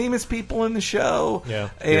more famous people in the show.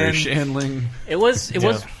 And Shandling. It was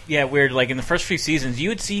weird. Like in the first few seasons, you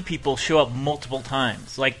would see people show up multiple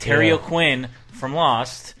times, like Terry O'Quinn from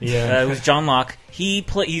Lost, who's John Locke.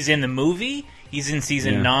 He's in the movie. He's in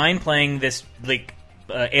season 9 playing this like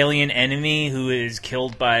alien enemy who is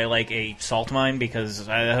killed by like a salt mine because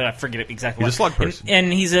I forget exactly. He's a slug person,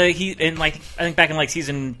 and like I think back in like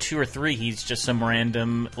season 2 or 3, he's just some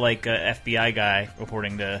random like FBI guy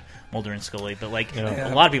reporting to Mulder and Scully. But like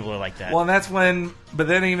a lot of people are like that. Well, and that's when. But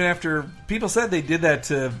then even after people said they did that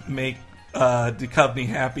to make Duchovny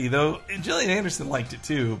happy, though Gillian Anderson liked it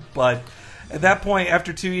too, but. At that point,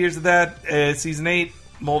 after 2 years of that, season 8,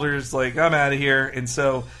 Mulder's like, I'm out of here. And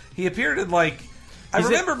so he appeared in like... I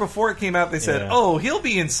remember before it came out, they said, he'll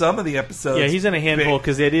be in some of the episodes. Yeah, he's in a handful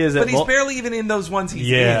because the idea is that... But he's barely even in those ones he's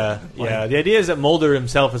in. Yeah, the idea is that Mulder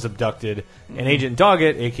himself is abducted, and Agent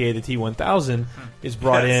Doggett, a.k.a. the T-1000, is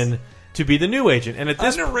brought in to be the new agent. And at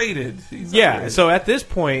this underrated. He's underrated. So at this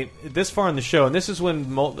point, this far in the show, and this is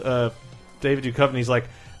when David Duchovny's like,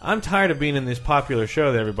 I'm tired of being in this popular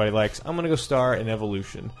show that everybody likes. I'm going to go star in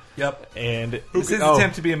Evolution. Yep. And it's his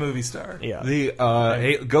attempt to be a movie star. Yeah. The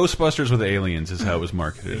Ghostbusters with aliens is how it was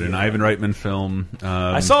marketed. An Ivan Reitman film.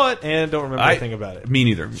 I saw it and don't remember anything about it. Me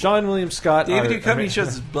neither. Sean William Scott. David Duchovny shows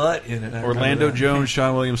his butt in it. Orlando Jones,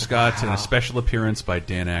 Sean William Scott, and a special appearance by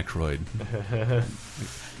Dan Aykroyd.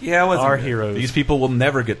 Yeah, it wasn't our good. heroes. These people will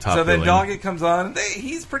never get top billing. So then Doggett comes on, and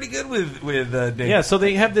he's pretty good with David. Yeah, so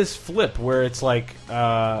they have this flip where it's like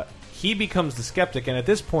he becomes the skeptic, and at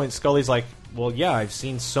this point, Scully's like, well, yeah, I've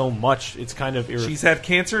seen so much. It's kind of she's had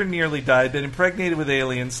cancer and nearly died, been impregnated with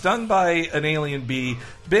aliens, stung by an alien bee,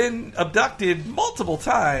 been abducted multiple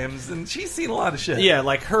times, and she's seen a lot of shit. Yeah,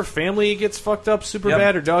 like her family gets fucked up super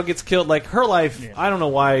bad, her dog gets killed. Like her life, I don't know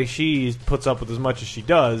why she puts up with as much as she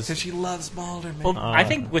does. Because she loves Mulder, man. Well, I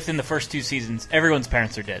think within the first 2 seasons, everyone's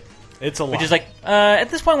parents are dead. It's a lot. Which is like, at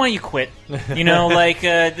this point, why don't you quit? You know, like...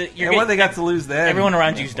 what they got to lose then? Everyone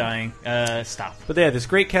around you's dying. Stop. But they had this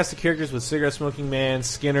great cast of characters with Cigarette Smoking Man,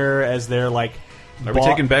 Skinner as their, like... Are we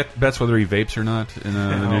taking bets whether he vapes or not in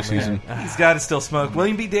the new season? He's got to still smoke.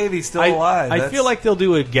 William B. Davies still alive. I feel like they'll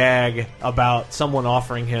do a gag about someone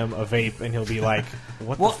offering him a vape, and he'll be like,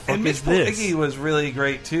 what the fuck and is Mitch this? Pileggi was really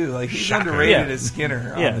great, too. Like, he's underrated as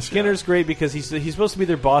Skinner. Yeah, Skinner's great because he's supposed to be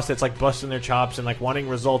their boss that's, like, busting their chops and, like, wanting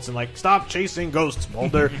results and, like, stop chasing ghosts,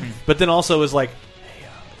 Mulder. But then also is like, hey,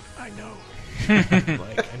 I know.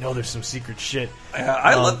 Like, I know there's some secret shit.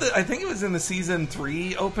 I love I think it was in the season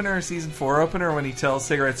 3 opener, season 4 opener, when he tells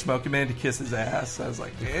Cigarette Smoking Man to kiss his ass. I was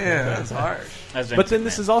like, damn, that's harsh. But then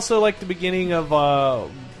this is also like the beginning of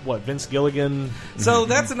Vince Gilligan. So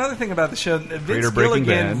that's another thing about the show. Vince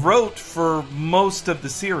Gilligan wrote for most of the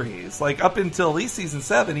series. Like, up until at least season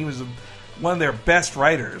 7, he was one of their best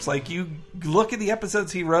writers. Like, you look at the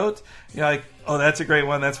episodes he wrote, you're like, oh, that's a great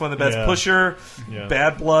one. That's one of the best. Yeah. Pusher,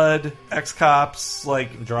 Bad Blood, Ex-Cops,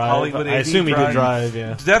 like Drive. Hollywood. I assume he did Drive.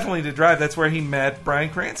 Yeah, definitely did Drive. That's where he met Bryan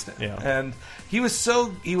Cranston. Yeah, and he was so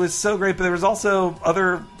great. But there was also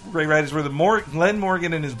other great writers. Where Glenn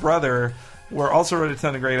Morgan and his brother also wrote a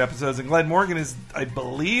ton of great episodes. And Glenn Morgan is, I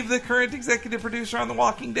believe, the current executive producer on The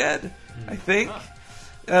Walking Dead. I think.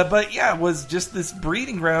 But yeah, it was just this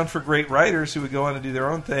breeding ground for great writers who would go on to do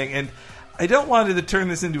their own thing. And I don't want to turn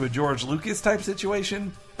this into a George Lucas type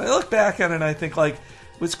situation, but I look back on it and I think, like,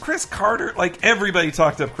 was Chris Carter, like, everybody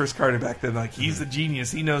talked up Chris Carter back then, like, he's a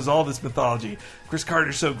genius, he knows all this mythology, Chris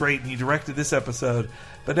Carter's so great and he directed this episode.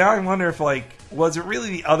 But now I wonder if, like, was it really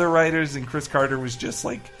the other writers and Chris Carter was just,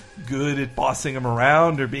 like, good at bossing him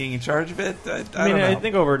around or being in charge of it? I don't know. I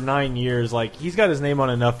think over 9 years, like, he's got his name on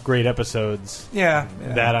enough great episodes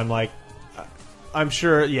that I'm like, I'm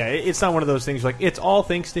sure, it's not one of those things like, it's all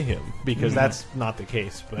thanks to him, because that's not the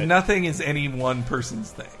case. But nothing is any one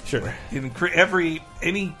person's thing. Sure.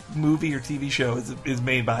 Any movie or TV show is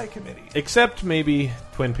made by a committee. Except maybe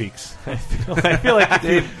Twin Peaks. I feel like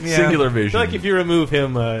Singular Vision. I feel like if you remove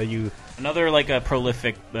him, you... Another, like, a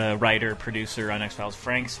prolific writer, producer on X-Files,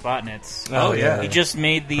 Frank Spotnitz. Oh, yeah. He just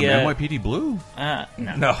made the... NYPD Blue?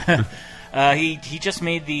 No. He just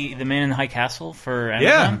made the Man in the High Castle for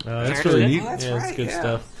Amazon. Yeah, that's really neat. That's right, it's good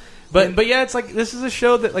stuff. But yeah, it's like, this is a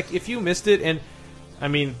show that, like, if you missed it, and I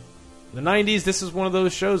mean, the 90s, this is one of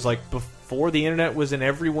those shows, like, before the internet was in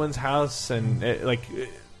everyone's house, and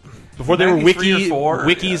before there were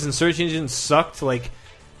wikis and search engines sucked, like,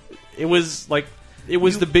 it was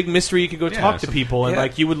the big mystery. You could go talk to people, and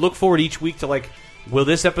like, you would look forward each week to, like, will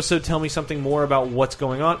this episode tell me something more about what's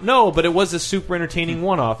going on? No, but it was a super entertaining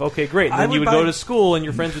one-off. Okay, great. And then you would go to school, and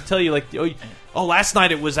your friends would tell you, like, oh, last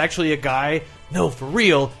night it was actually a guy. No, for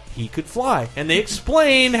real, he could fly. And they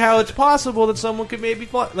explain how it's possible that someone could maybe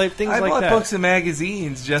fly. Like, things like that. I bought books and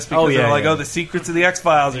magazines just because they're like, the secrets of the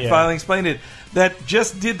X-Files. And finally explained it. That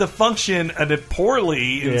just did the function,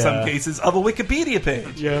 poorly in some cases, of a Wikipedia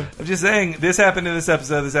page. Yeah. Of just saying, this happened in this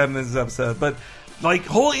episode, this happened in this episode. But... like,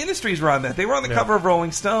 whole industries were on that. They were on the cover of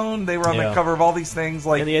Rolling Stone. They were on the cover of all these things.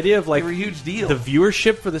 Like, and the idea of, like, they were a huge deal. The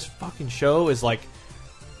viewership for this fucking show is like,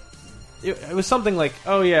 it was something like,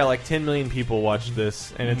 like 10 million people watched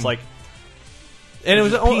this, and it's like, and it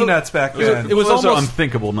was peanuts back then. It was also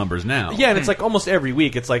unthinkable numbers now. Yeah, and it's like almost every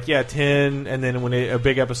week. It's like 10, and then when a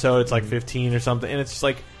big episode, it's like 15 or something. And it's just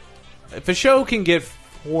like, if a show can get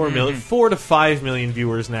 4 to 5 million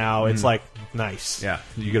viewers now, it's like, nice. Yeah,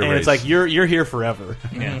 you get a raise. And it's like, you're here forever.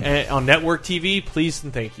 And on network TV, please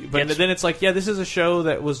and thank you. But then it's like, this is a show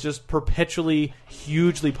that was just perpetually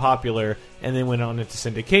hugely popular, and then went on into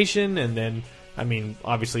syndication, and then, I mean,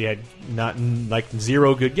 obviously had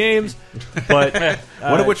zero good games, but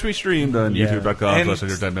one of which we streamed on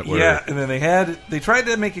YouTube.com/EntertainmentWorld. Yeah, and then they tried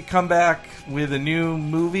to make a comeback with a new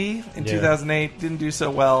movie in 2008. Didn't do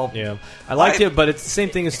so well. Yeah, I liked it, but it's the same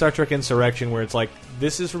thing as Star Trek Insurrection, where it's like,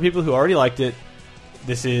 this is for people who already liked it.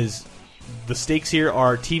 This is, the stakes here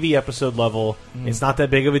are TV episode level. It's not that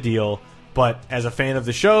big of a deal. But as a fan of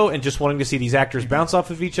the show and just wanting to see these actors bounce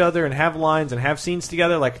off of each other and have lines and have scenes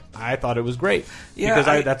together, like, I thought it was great. Yeah,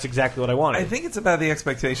 because that's exactly what I wanted. I think it's about the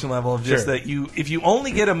expectation level of just that if you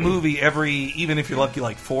only get a movie even if you're lucky,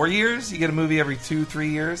 like 4 years, you get a movie every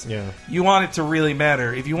 2-3 years. Yeah. You want it to really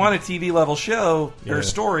matter. If you want a TV level show or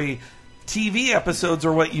story, TV episodes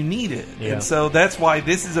are what you needed. Yeah. And so that's why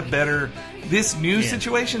this is this new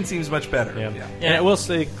situation seems much better. Yeah. And I will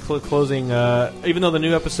say, closing, even though the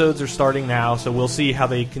new episodes are starting now, so we'll see how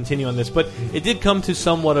they continue on this, but it did come to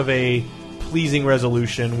somewhat of a pleasing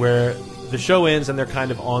resolution where the show ends and they're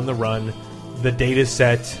kind of on the run. The date is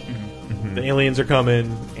set, the aliens are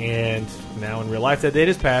coming, and now in real life that date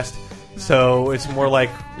has passed. So it's more like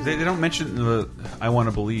they don't mention the "I Want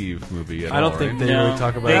to Believe" movie at all. I don't think they really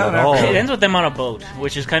talk about it at all. It ends with them on a boat,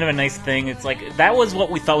 which is kind of a nice thing. It's like, that was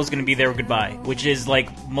what we thought was going to be their goodbye, which is like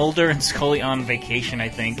Mulder and Scully on vacation. I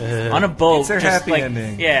think on a boat. It's their happy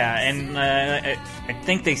ending. Yeah, and I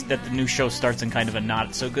think that the new show starts in kind of a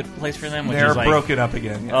not so good place for them. Which They're is like, broken up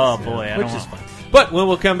again. Yes. Oh boy, which is fun. But when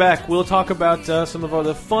we'll come back, we'll talk about some of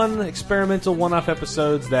the fun experimental one-off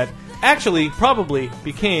episodes that actually probably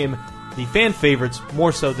became the fan favorites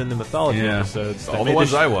more so than the mythology episodes. All the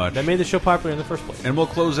ones I watched. That made the show popular in the first place. And we'll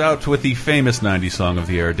close out with the famous 90s song of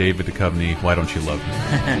the era, David Duchovny, Why Don't You Love Me?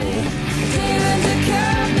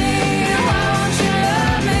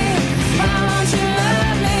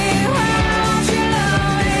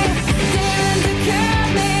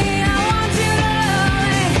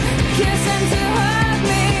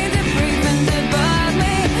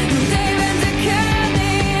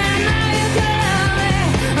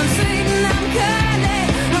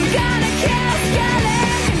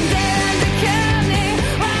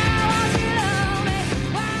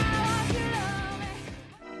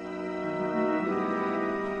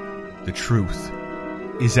 the truth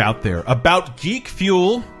is out there about Geek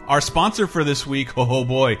Fuel, our sponsor for this week. Oh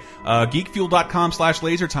boy.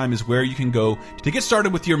 Geekfuel.com/lasertime is where you can go to get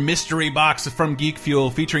started with your mystery box from Geek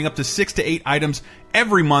Fuel, featuring up to 6 to 8 items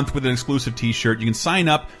every month with an exclusive t-shirt. You can sign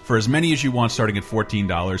up for as many as you want, starting at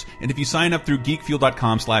 $14. And if you sign up through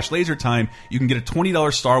geekfuel.com/lasertime, you can get a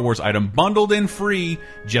 $20 Star Wars item bundled in free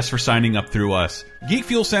just for signing up through us. Geek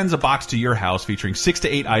Fuel sends a box to your house featuring 6 to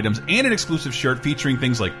 8 items and an exclusive shirt featuring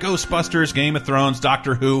things like Ghostbusters, Game of Thrones,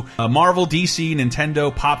 Doctor Who, Marvel, DC,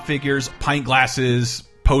 Nintendo, pop figures, pint glasses,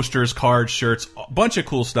 posters, cards, shirts, a bunch of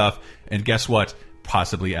cool stuff. And guess what?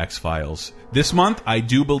 Possibly X-Files. This month, I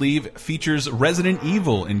do believe, features Resident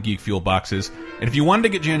Evil in Geek Fuel boxes. And if you wanted to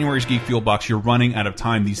get January's Geek Fuel box, you're running out of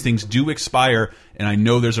time. These things do expire, and I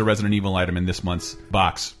know there's a Resident Evil item in this month's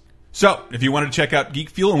box. So, if you wanted to check out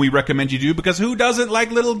Geek Fuel, and we recommend you do, because who doesn't like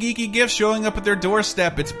little geeky gifts showing up at their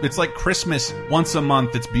doorstep? It's like Christmas once a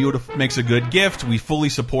month. It's beautiful. Makes a good gift. We fully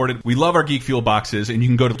support it. We love our Geek Fuel boxes, and you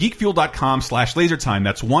can go to geekfuel.com/lasertime.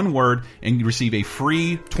 That's one word, and you receive a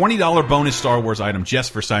free $20 bonus Star Wars item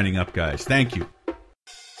just for signing up, guys. Thank you.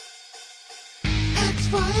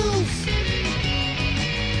 X-Files.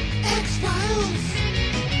 X-Files.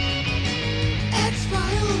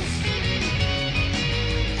 X-Files.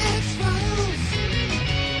 X-Files.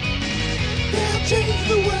 They'll change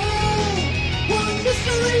the world, one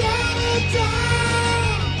mystery at a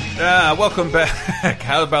time. Welcome back.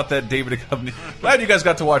 How about that, David Duchovny? Glad you guys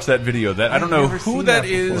got to watch that video. That I don't know who that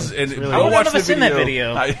is, and really I watched the video. In that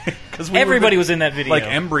video. Everybody was in that video, like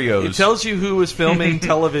embryos. It tells you who was filming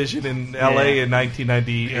television in L.A. in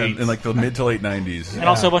 1998, in like the mid to late 90s, and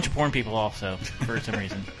also a bunch of porn people, also for some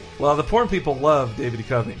reason. Well, the porn people love David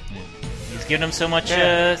Duchovny. He's given them so much,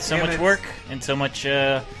 much work and so much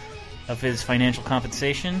of his financial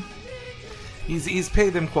compensation. He's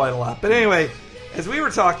paid them quite a lot. But anyway, as we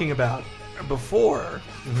were talking about before,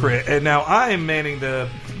 and now I'm manning the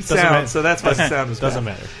sound, so that's why the sound is doesn't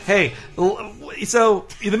matter. Hey, so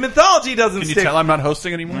the mythology doesn't. Can you stick. tell I'm not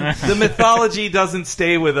hosting anymore? The mythology doesn't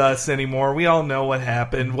stay with us anymore. We all know what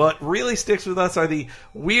happened. What really sticks with us are the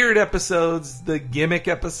weird episodes, the gimmick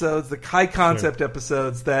episodes, the high concept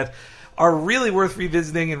episodes that are really worth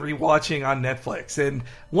revisiting and rewatching on Netflix. And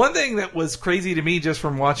one thing that was crazy to me just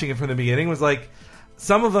from watching it from the beginning was like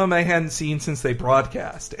some of them I hadn't seen since they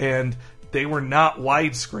broadcast, and they were not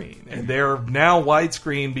widescreen, and they're now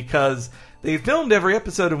widescreen because they filmed every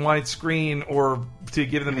episode in widescreen, or to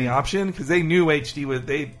give them the option, because they knew HD was,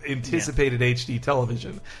 they anticipated HD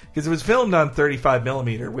television, because it was filmed on 35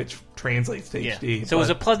 millimeter, which translates to HD. So it was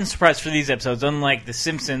a pleasant surprise for these episodes, unlike The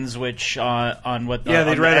Simpsons, which on what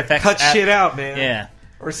they'd rather cut shit out, man. Yeah.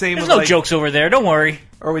 Or same There's with no jokes over there. Don't worry.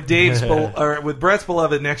 Or with or with Brett's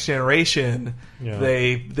beloved Next Generation,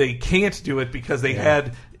 they can't do it because they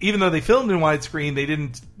had, even though they filmed in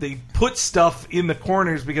widescreen, they put stuff in the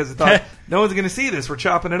corners because they thought no one's going to see this. We're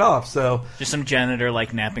chopping it off. So just some janitor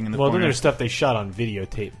like napping in the corner. Well, then there's stuff they shot on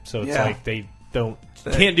videotape, so it's like they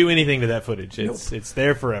can't do anything to that footage. It's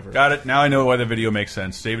there forever. Got it. Now I know why the video makes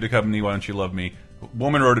sense. David Duchovny, Why Don't You Love Me?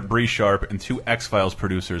 Woman wrote it, Bree Sharp, and 2 X-Files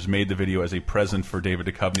producers made the video as a present for David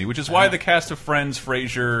Duchovny, which is why the cast of Friends,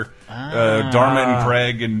 Frasier, Dharma and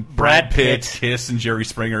Craig, and Brad Pitt, Kiss, and Jerry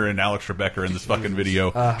Springer, and Alex Trebek are in this fucking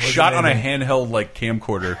video. Shot on a handheld like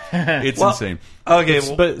camcorder. It's insane. Okay,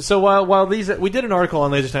 so while these, we did an article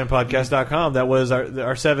on LaserTimePodcast.com that was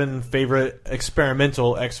our 7 favorite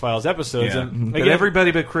experimental X-Files episodes, and again,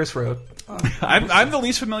 everybody but Chris wrote. I'm the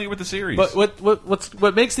least familiar with the series. But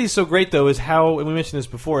what makes these so great, though, is how, and we mentioned this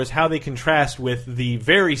before, is how they contrast with the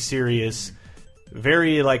very serious,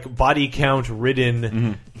 very like body count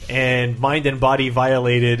ridden and mind and body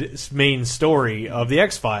violated main story of the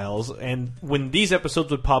X-Files. And when these episodes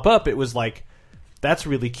would pop up, it was like, that's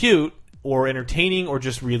really cute or entertaining or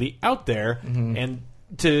just really out there. And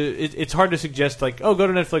it's hard to suggest like, oh, go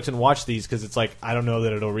to Netflix and watch these, because it's like, I don't know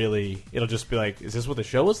that it'll just be like, is this what the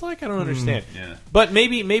show was like? I don't understand. But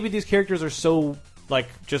maybe these characters are so like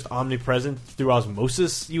just omnipresent through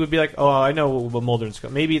osmosis, you would be like, oh, I know what Mulder and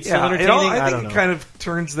Scully. Maybe it's so entertaining. I think it kind of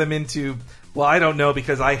turns them into, well, I don't know,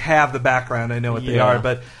 because I have the background, I know what they are,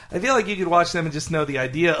 but I feel like you could watch them and just know the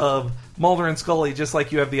idea of Mulder and Scully, just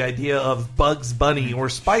like you have the idea of Bugs Bunny or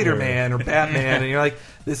Spider-Man or Batman, and you're like,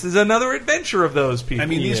 this is another adventure of those people. I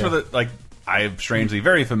mean, these were the, like, I'm strangely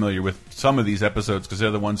very familiar with some of these episodes because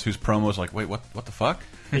they're the ones whose promos like, wait, what the fuck?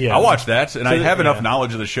 I watch that, and I have enough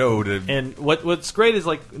knowledge of the show to. And what's great is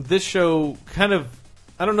like this show kind of,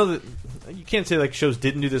 I don't know that you can't say like shows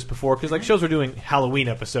didn't do this before, because like shows were doing Halloween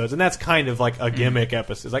episodes, and that's kind of like a gimmick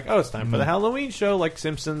episode. It's like, oh, it's time for the Halloween show, like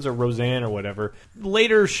Simpsons or Roseanne or whatever.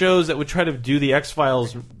 Later shows that would try to do the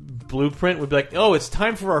X-Files blueprint would be like, "Oh, it's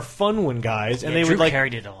time for our fun one, guys," and they Drew would like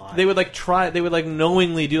carried it a lot. They would like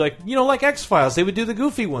knowingly do like like X-Files. They would do the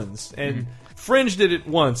goofy ones, and Fringe did it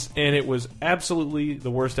once, and it was absolutely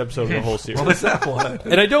the worst episode of the whole series. What was that one?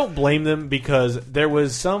 And I don't blame them because there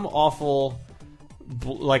was some awful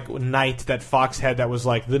night that Fox had that was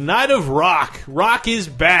like the night of rock. Rock is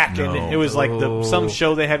back, and it was like some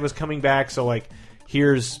show they had was coming back. So like,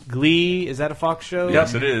 here's Glee. Is that a Fox show?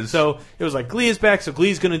 Yes, it is. So it was like Glee is back. So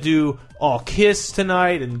Glee's going to do all Kiss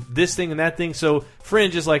tonight and this thing and that thing. So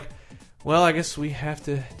Fringe is like, well, I guess we have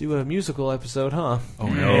to do a musical episode, huh? Oh,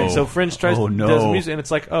 no. And so Fringe does music, and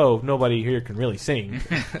it's like, oh, nobody here can really sing,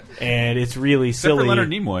 and it's really Except silly. for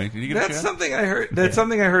Leonard Nimoy. Did you get a That's chance? something I heard. That's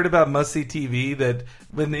something I heard about Must See TV. That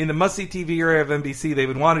when in the Must See TV era of NBC, they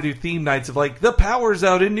would want to do theme nights of like the power's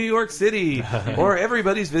out in New York City, or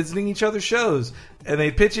everybody's visiting each other's shows, and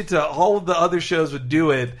they'd pitch it to all of the other shows would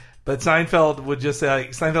do it. But Seinfeld would just say,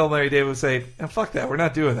 Seinfeld and Larry David would say, oh, "Fuck that, we're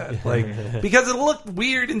not doing that," because it looked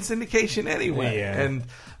weird in syndication anyway. Yeah.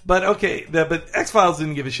 But X-Files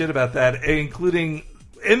didn't give a shit about that, including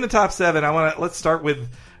in the top 7. Let's start with.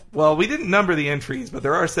 Well, we didn't number the entries, but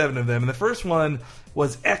there are 7 of them, and the first one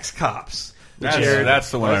was X-Cops.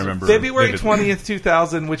 That's the one I remember. February 20th,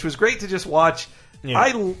 2000, which was great to just watch. Yeah.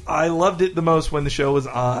 I loved it the most when the show was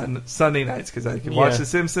on Sunday nights because I could watch The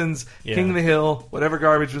Simpsons, King of the Hill, whatever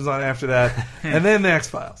garbage was on after that, and then the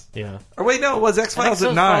X-Files. Yeah. Or wait, no, it was X-Files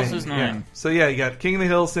at 9. X-Files was 9. Yeah. So yeah, you got King of the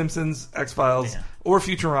Hill, Simpsons, X-Files, or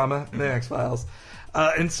Futurama, and then X-Files.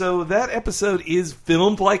 And so that episode is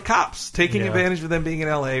filmed like cops, taking advantage of them being in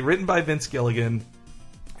L.A., written by Vince Gilligan.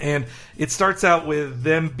 And it starts out with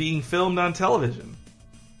them being filmed on television.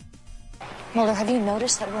 Mulder, have you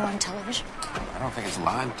noticed that we're on television? I don't think it's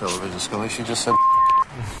live television, Scully. She just said.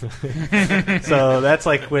 So that's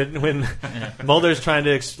like when Mulder's trying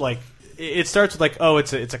to it starts with like, oh,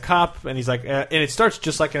 it's a cop, and he's like, and it starts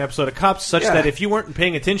just like an episode of Cops, such that if you weren't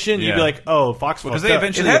paying attention, you'd be like, oh, Fox. Because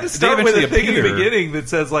It had to start with a thing in the beginning that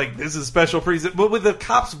says like, this is special present, but with the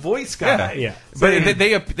Cops voice guy. Yeah. But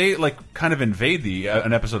they like kind of invade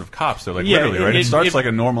an episode of Cops. They're like literally right. It starts like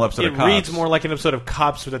a normal episode of Cops. It reads more like an episode of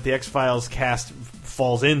Cops that the X-Files cast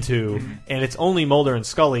falls into, and it's only Mulder and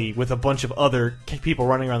Scully with a bunch of other people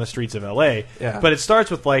running around the streets of L.A. Yeah. But it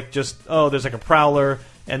starts with like just, oh, there's like a prowler,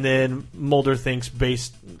 and then Mulder thinks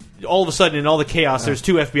all of a sudden in all the chaos, there's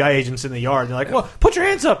 2 FBI agents in the yard. And they're like, well, put your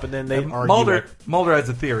hands up, and then they argue. Mulder has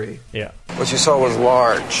a theory. Yeah. What you saw was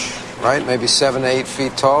large, right? Maybe 7 to 8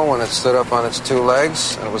 feet tall when it stood up on its 2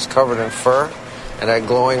 legs, and it was covered in fur, and had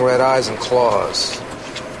glowing red eyes and claws.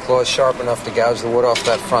 Claws sharp enough to gouge the wood off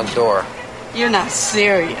that front door. You're not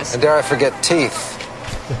serious. And dare I forget teeth.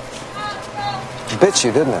 It bit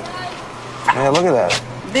you, didn't it? Yeah, look at that.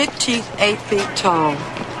 Big teeth, 8 feet tall.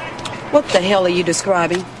 What the hell are you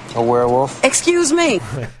describing? A werewolf. Excuse me.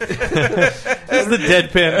 This is the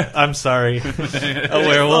deadpan. I'm sorry. A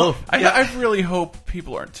werewolf. I really hope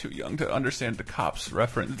people aren't too young to understand the Cops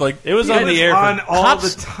reference. Like it was on the air all the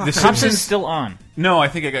time. The Cops is still on. No, I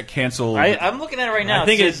think it got canceled. I'm looking at it right now. I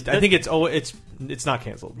think it's not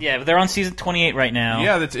canceled. Yeah, but they're on season 28 right now.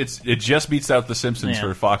 Yeah, it just beats out The Simpsons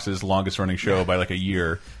for Fox's longest running show by like a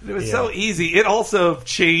year. It was so easy. It also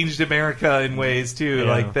changed America in ways too,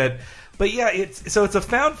 like that. But yeah, it's a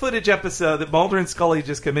found footage episode that Mulder and Scully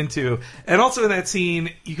just come into, and also in that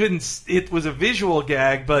scene, it was a visual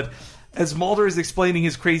gag, but as Mulder is explaining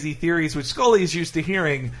his crazy theories, which Scully is used to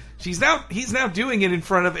hearing, he's now doing it in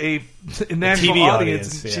front of a national TV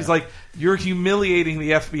audience. She's like, "You're humiliating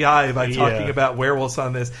the FBI by talking about werewolves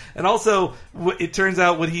on this." And also, it turns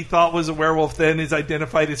out what he thought was a werewolf then is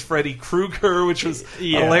identified as Freddy Krueger, which was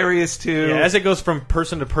hilarious too. Yeah, as it goes from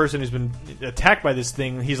person to person who's been attacked by this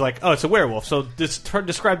thing, he's like, "Oh, it's a werewolf." So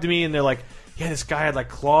describe to me, and they're like, yeah, this guy had like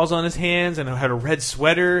claws on his hands and had a red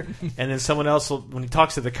sweater. And then someone else, when he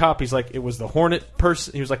talks to the cop, he's like, it was the Hornet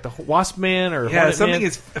person. He was like the Wasp Man or Hornet something Man.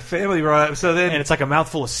 his family brought up. So then, and it's like a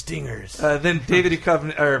mouthful of stingers. Then David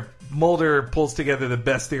Duchovny or Mulder pulls together the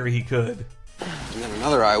best theory he could. And then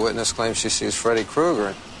another eyewitness claims she sees Freddy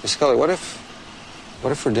Krueger. Hey, Scully, what if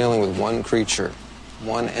we're dealing with one creature,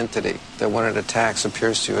 one entity that when it attacks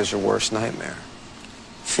appears to you as your worst nightmare?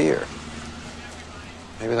 Fear.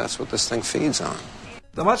 Maybe that's what this thing feeds on.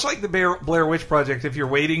 Much like the Blair Witch Project, if you're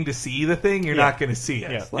waiting to see the thing, you're not going to see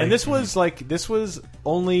it. Yeah. Like, and this was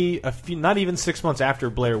only not even 6 months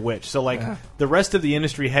after Blair Witch. So the rest of the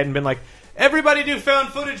industry hadn't been like, everybody do found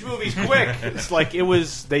footage movies quick. It's like it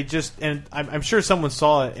was. They just, and I'm sure someone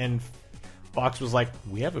saw it and Fox was like,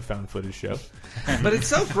 we have a found footage show. But it's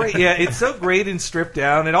so great. Yeah, it's so great and stripped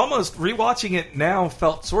down. And almost rewatching it now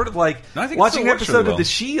felt sort of like watching an episode of The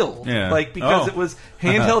Shield. Yeah. Like, because it was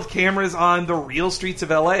handheld cameras on the real streets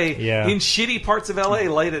of L.A. in shitty parts of L.A.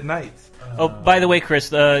 late at night. Oh, by the way, Chris,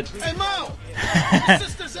 Hey, Mo!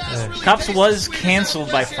 Cops was canceled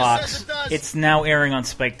by Fox. It's now airing on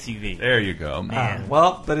Spike TV. There you go.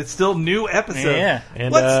 Well, but it's still new episodes. Yeah.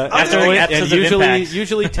 And, episodes of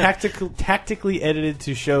usually tactically edited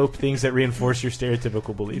to show things that reinforce your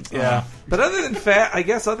stereotypical beliefs. Yeah. But other than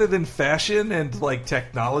other than fashion and like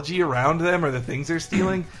technology around them or the things they're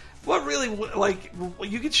stealing, what really, like,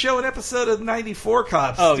 you could show an episode of 94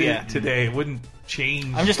 Cops today. It wouldn't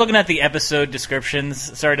change. I'm just looking at the episode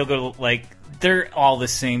descriptions. Sorry to go, like, they're all the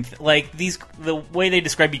same. Like, the way they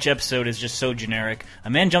describe each episode is just so generic.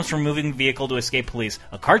 A man jumps from a moving vehicle to escape police.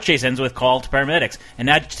 A car chase ends with call to paramedics. An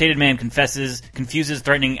agitated man confuses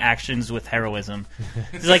threatening actions with heroism.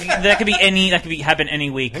 It's like, that could happen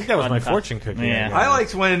any week. I think that was my fortune cookie. Yeah. I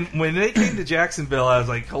liked when they came to Jacksonville, I was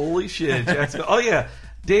like, holy shit, Jacksonville. Oh, yeah.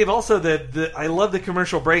 Dave, also I love the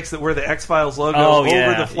commercial breaks that were the X-Files logo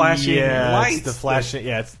over the flashing lights. The flashing,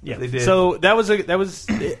 they did. So that was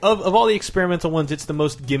of all the experimental ones, it's the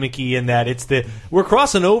most gimmicky in that we're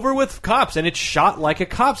crossing over with cops, and it's shot like a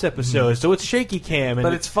cops episode, so it's shaky cam,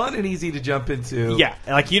 but it's fun and easy to jump into. Yeah,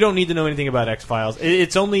 like you don't need to know anything about X-Files.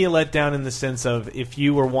 It's only a letdown in the sense of if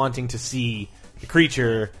you were wanting to see the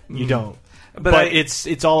creature, you don't. But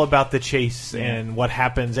it's all about the chase and what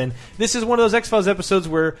happens. And this is one of those X-Files episodes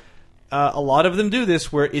where a lot of them do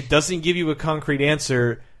this, where it doesn't give you a concrete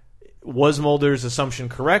answer. Was Mulder's assumption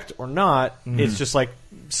correct or not? It's just like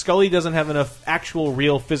Scully doesn't have enough actual,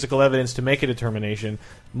 real physical evidence to make a determination.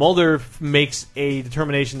 Mulder makes a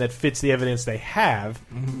determination that fits the evidence they have,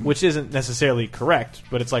 which isn't necessarily correct.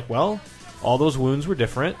 But it's like, well, all those wounds were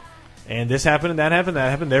different. And this happened, and that happened, that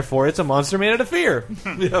happened. Therefore, it's a monster made out of fear.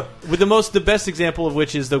 With the best example of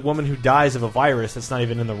which is the woman who dies of a virus that's not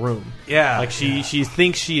even in the room. Yeah, like she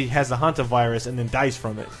thinks she has the hantavirus and then dies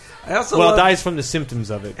from it. I also dies from the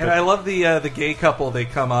symptoms of it. And I love the gay couple they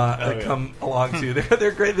come along to.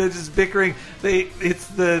 They're great. They're just bickering. It's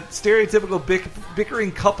the stereotypical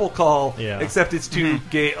bickering couple call, except it's two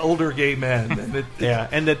older gay men. And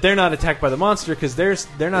and that they're not attacked by the monster because they're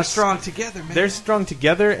strong together, man. They're strong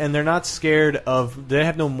together, and they're not scared of. They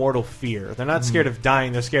have no mortal fear. They're not scared of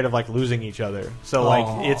dying. They're scared of like losing each other. So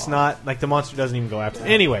like it's not like the monster doesn't even go after them.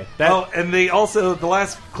 Anyway, and they also the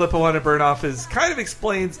last clip I want to burn off is kind of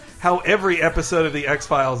explains how every episode of the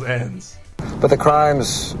X-Files ends. But the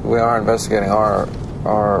crimes we are investigating are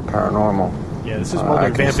paranormal. Yeah, this is Mulder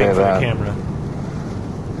vamping for the camera.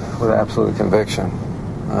 With absolute conviction.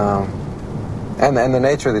 And the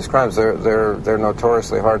nature of these crimes, they're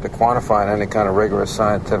notoriously hard to quantify at any kind of rigorous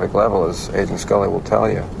scientific level, as Agent Scully will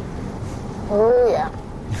tell you. Oh, yeah.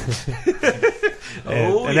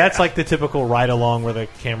 And that's like the typical ride-along where the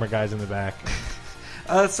camera guy's in the back.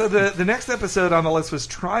 So the next episode on the list was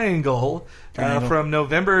Triangle. From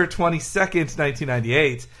November 22nd,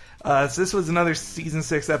 1998. So this was another season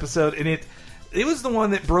 6 episode, and it was the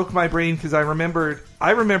one that broke my brain because I remembered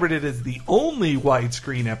it as the only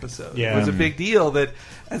widescreen episode. Yeah. It was a big deal that,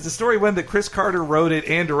 as the story went, that Chris Carter wrote it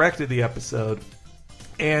and directed the episode,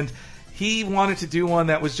 and he wanted to do one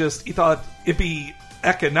that was just, he thought it'd be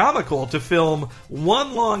economical to film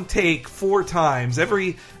one long take 4 times.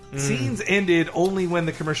 Every scenes ended only when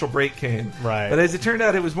the commercial break came. Right. But as it turned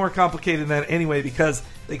out, it was more complicated than that anyway, because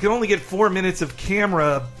they could only get 4 minutes of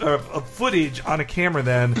camera of footage on a camera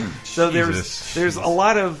then. So there's a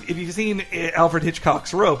lot of, if you've seen Alfred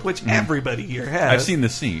Hitchcock's Rope, which everybody here has. I've seen the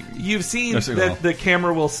scene. You've seen that the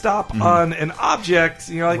camera will stop on an object,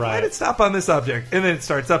 and you're like, why did it stop on this object? And then it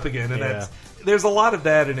starts up again. And there's a lot of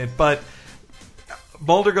that in it, but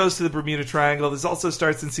Mulder goes to the Bermuda Triangle. This also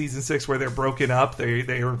starts in season 6 where they're broken up.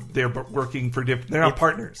 They're working for different. They're not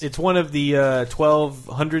partners. It's one of the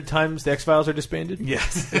 1,200 times the X-Files are disbanded.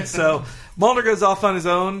 Yes. And so Mulder goes off on his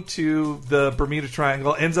own to the Bermuda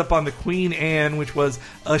Triangle. Ends up on the Queen Anne, which was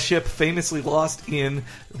a ship famously lost in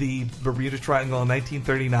the Bermuda Triangle in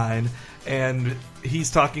 1939. And he's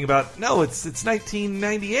talking about, no, it's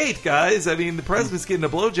 1998, guys. I mean, the president's getting a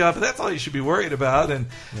blowjob, but that's all you should be worried about. And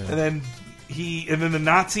then the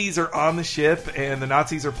Nazis are on the ship, and the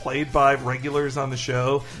Nazis are played by regulars on the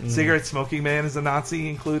show. Cigarette Smoking Man is a Nazi,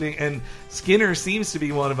 and Skinner seems to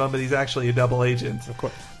be one of them, but he's actually a double agent. Of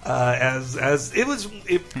course. And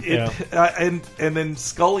then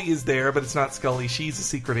Scully is there, but it's not Scully. She's a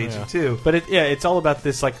secret agent too. But it's all about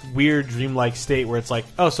this like weird dreamlike state where it's like,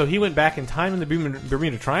 oh, so he went back in time in the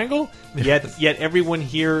Bermuda Triangle, yet everyone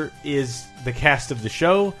here is the cast of the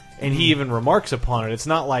show. and he even remarks upon it. It's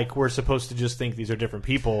not like we're supposed to just think these are different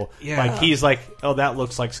people. Yeah. Like he's like, oh, that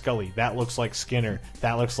looks like Scully. That looks like Skinner.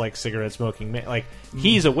 That looks like cigarette smoking man. Like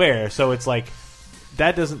he's aware. So it's like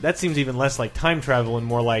that seems even less like time travel and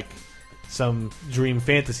more like some dream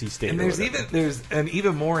fantasy state. And there's an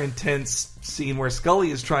even more intense scene where Scully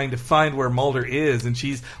is trying to find where Mulder is, and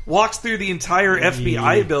she's walks through the entire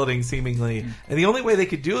FBI building seemingly. And the only way they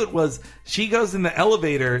could do it was she goes in the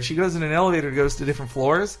elevator. She goes in an elevator, goes to different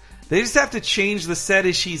floors. They just have to change the set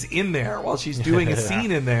as she's in there while she's doing a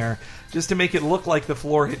scene in there, just to make it look like the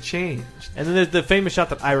floor had changed. And then the famous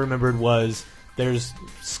shot that I remembered was there's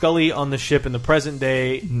Scully on the ship in the present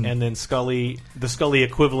day, and then the Scully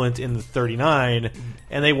equivalent in the 39,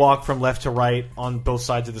 and they walk from left to right on both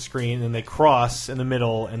sides of the screen, and they cross in the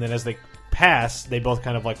middle, and then as they pass, they both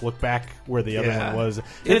kind of like look back where the other one was. And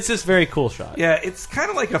it's this very cool shot. Yeah, it's kind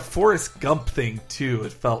of like a Forrest Gump thing too.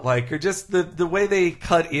 It felt like, or just the way they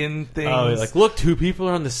cut in things. Oh, like look, two people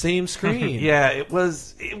are on the same screen. Yeah, it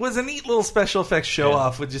was a neat little special effects show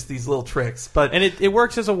off with just these little tricks. But and it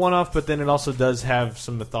works as a one off, but then it also does have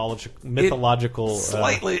some mythological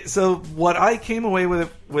slightly. So what I came away with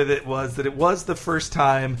it was that it was the first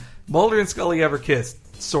time Mulder and Scully ever kissed.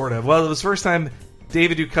 Sort of. Well, it was the first time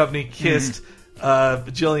David Duchovny kissed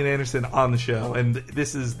Gillian Anderson on the show, and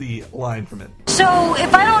this is the line from it. So,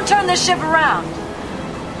 if I don't turn this ship around...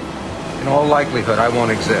 In all likelihood, I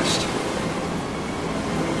won't exist.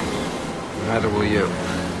 Neither will you.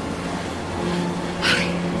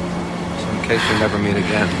 So in case we never meet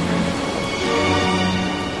again.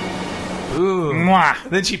 Ooh. Mwah.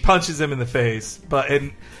 Then she punches him in the face.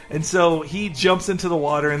 And so he jumps into the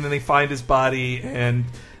water, and then they find his body, and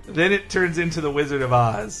then it turns into the Wizard of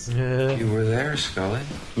Oz. You were there, Scully.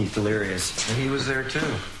 He's delirious. And he was there, too.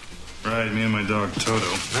 Right, me and my dog,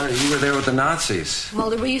 Toto. No, you were there with the Nazis.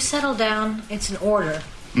 Mulder, will you settle down? It's an order.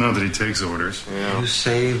 Not that he takes orders. Yeah. You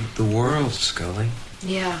saved the world, Scully.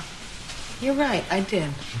 Yeah. You're right, I did.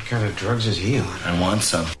 What kind of drugs is he on? I want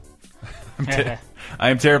some. I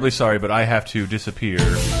am terribly sorry, but I have to disappear.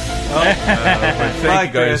 But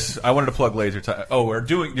thank you guys. I wanted to plug Laser Time. Oh, you're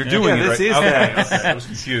doing it, right? This is okay. I was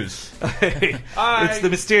confused. It's the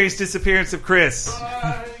mysterious disappearance of Chris.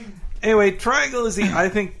 Anyway, Triangle is I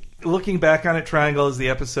think, looking back on it, Triangle is the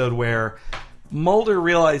episode where Mulder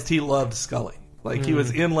realized he loved Scully. Like, he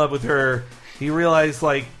was in love with her. He realized,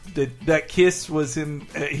 like, that kiss was him.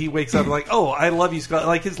 He wakes up like, oh, I love you, Scully.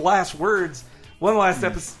 Like, his last words, one of the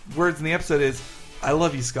last words in the episode is, I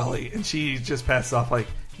love you, Scully. And she just passes off like,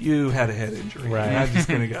 you had a head injury. Right. And I'm just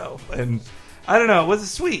going to go. And I don't know. It was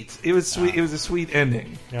sweet. It was sweet. It was a sweet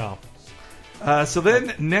ending. Yeah. So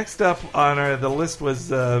then next up on the list was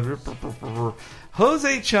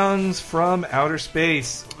Jose Chung's From Outer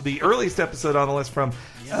Space, the earliest episode on the list from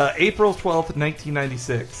April 12th,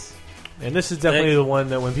 1996. And this is definitely the one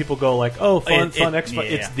that when people go like, oh, fun,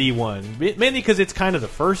 X-Files, it's the one. Mainly because it's kind of the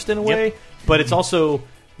first in a way, but it's also,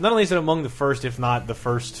 not only is it among the first, if not the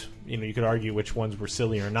first, you could argue which ones were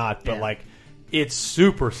silly or not, but like, it's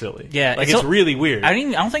super silly. Yeah, like it's really weird. I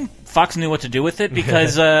don't think Fox knew what to do with it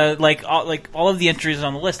because like all of the entries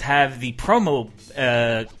on the list have the promo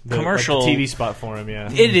commercial, like the TV spot for him. Yeah,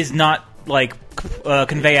 it is not like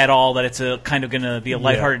convey at all that it's a kind of going to be a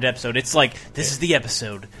lighthearted episode. It's like this is the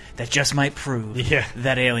episode that just might prove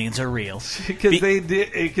that aliens are real because they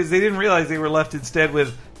didn't realize they were left instead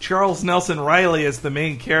with Charles Nelson Riley as the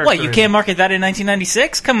main character. What, you can't market that in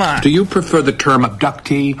 1996? Come on. Do you prefer the term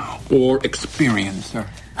abductee or experiencer?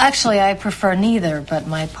 Actually, I prefer neither, but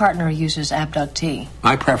my partner uses abductee.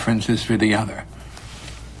 My preference is for the other.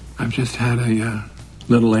 I've just had a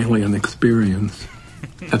little alien experience,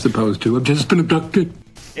 as opposed to I've just been abducted.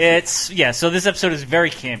 So this episode is very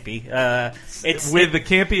campy. It's with the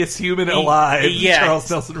campiest human alive, Charles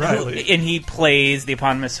Nelson Riley, and he plays the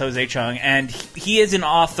eponymous Jose Chung, and he is an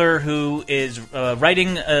author who is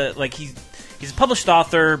writing like he's a published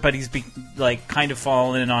author, but he's kind of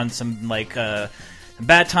fallen on some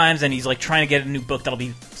bad times, and he's like trying to get a new book that'll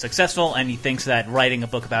be successful, and he thinks that writing a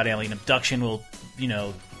book about alien abduction will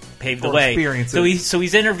pave the way. So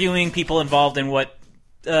he's interviewing people involved in what.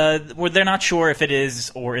 Where they're not sure if it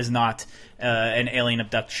is or is not an alien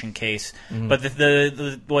abduction case. Mm-hmm. But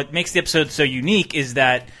the what makes the episode so unique is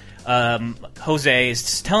that Jose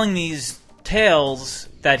is telling these tales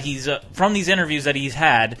that he's from these interviews that he's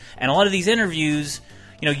had, and a lot of these interviews,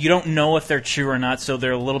 you don't know if they're true or not, so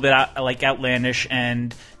they're a little bit outlandish,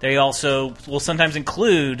 and they also will sometimes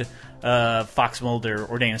include Fox Mulder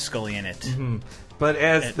or Dana Scully in it. Mm-hmm. But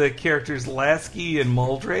as the characters Lasky and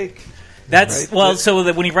Moldrake. That's right? well. So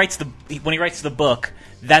that when he writes the book,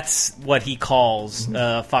 that's what he calls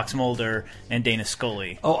Fox Mulder and Dana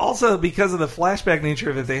Scully. Oh, also because of the flashback nature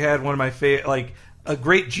of it, they had one of my favorite, a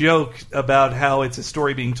great joke about how it's a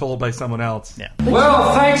story being told by someone else. Yeah.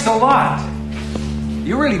 Well, thanks a lot.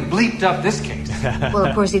 You really bleeped up this case. Well,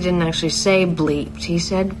 of course, he didn't actually say bleeped. He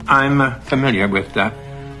said, I'm familiar with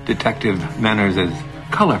Detective Manners'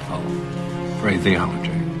 colorful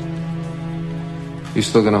phraseology. You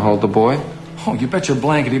still gonna hold the boy? Oh, you bet your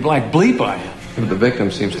blankety black bleep I am. But the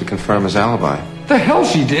victim seems to confirm his alibi. The hell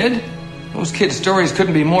she did. Those kids' stories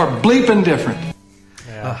couldn't be more bleeping different.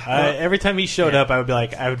 Every time he showed up, I would be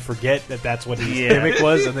like, I would forget that that's what his gimmick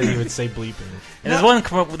was, and then he would say bleeping. And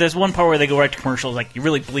there's one part where they go right to commercials, like, you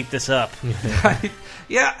really bleep this up.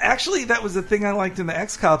 Yeah, actually, that was the thing I liked in the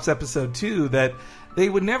X-Cops episode, too, that they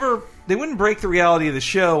wouldn't break the reality of the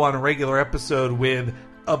show on a regular episode with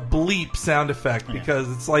a bleep sound effect, because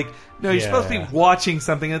it's like, no, you're supposed to be watching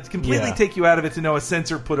something and completely take you out of it to know a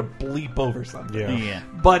censor put a bleep over something.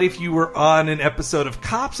 But if you were on an episode of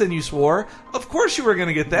Cops and you swore, of course you were going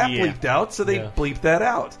to get that bleeped out, so they bleeped that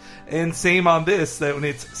out. And same on this, that when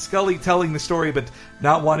it's Scully telling the story but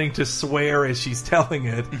not wanting to swear as she's telling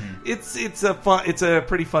it, it's a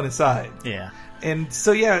pretty fun aside. Yeah. And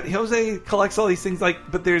so Jose collects all these things,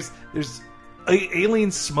 but there's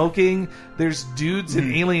aliens smoking. There's dudes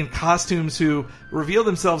in alien costumes who reveal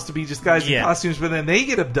themselves to be just guys in costumes, but then they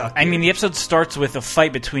get abducted. I mean, the episode starts with a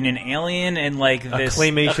fight between an alien and this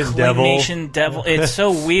claymation devil. It's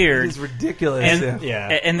so weird. It's ridiculous.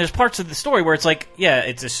 And there's parts of the story where it's like,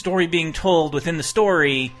 it's a story being told within the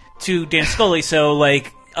story to Dan Scully. So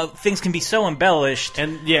things can be so embellished.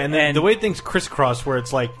 And then the way things crisscross, where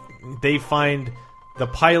it's like they find the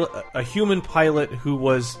pilot, a human pilot who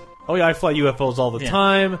was, oh yeah, I fly UFOs all the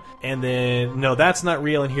time, and then no, that's not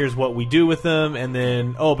real, and here's what we do with them, and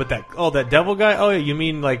then that devil guy, oh yeah, you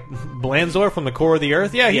mean like Blanzor from the core of the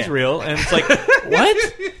earth? Yeah, he's real, and it's like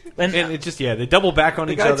what? And it just they double back on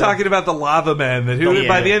each other. The guy talking about the Lava Man, who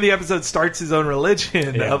by the end of the episode starts his own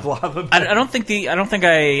religion of Lava Man. I don't think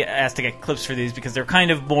I asked to get clips for these because they're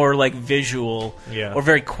kind of more like visual or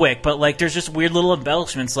very quick, but there's just weird little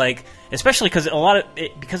embellishments, especially because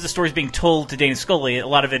because the story's being told to Dana Scully, a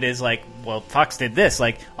lot of it is like, well, Fox did this,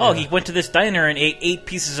 he went to this diner and ate 8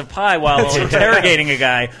 pieces of pie while interrogating a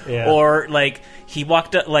guy, or he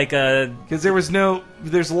walked up because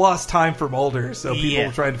there's lost time for Mulder, so people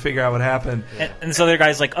were trying to figure out what happened. And so the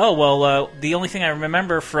guy's like, oh well, the only thing I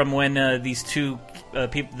remember from when these two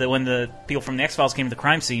people, when the people from the X-Files came to the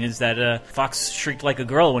crime scene, is that Fox shrieked like a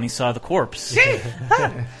girl when he saw the corpse.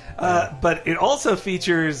 But it also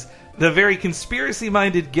features the very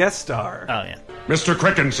conspiracy-minded guest star. Oh yeah, Mr.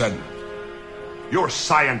 Crickenson. Your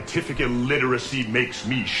scientific illiteracy makes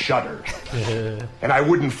me shudder. And I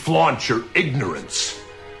wouldn't flaunt your ignorance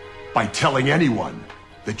by telling anyone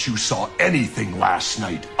that you saw anything last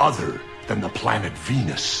night other than the planet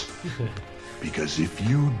Venus. Because if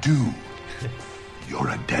you do, you're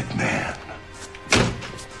a dead man.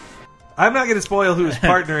 I'm not going to spoil who his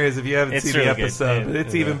partner is if you haven't seen really the episode. good.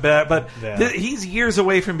 It's even better. But he's years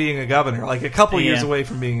away from being a governor, a couple years away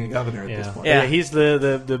from being a governor at this point. Yeah, he's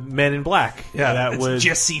the Men in Black. Yeah, that was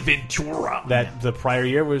Jesse Ventura. That the prior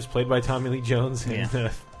year was played by Tommy Lee Jones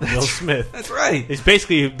and Will Smith. That's right. It's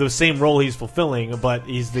basically the same role he's fulfilling, but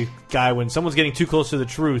he's the guy when someone's getting too close to the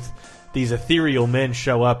truth, these ethereal men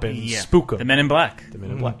show up and spook him. The Men in Black. The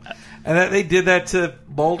Men in Black. And they did that to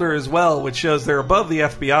Mulder as well, which shows they're above the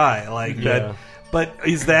FBI. That. But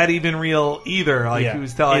is that even real either?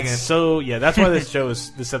 Who's telling it? So that's why this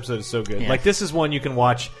episode is so good. Yeah. This is one you can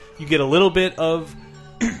watch. You get a little bit of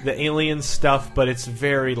the alien stuff, but it's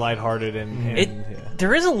very lighthearted and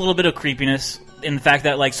there is a little bit of creepiness in the fact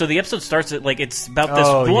that so the episode starts at it's about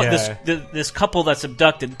this couple that's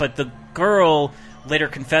abducted, but the girl later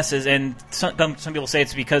confesses, and some people say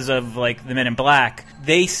it's because of the Men in Black.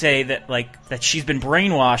 They say that that she's been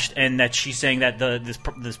brainwashed, and that she's saying that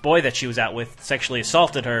this boy that she was out with sexually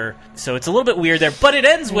assaulted her. So it's a little bit weird there, but it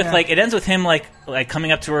ends with him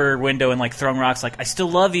coming up to her window and throwing rocks, I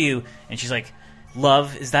still love you, and she's like,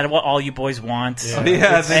 love, is that what all you boys want? And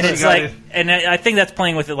it's and I think that's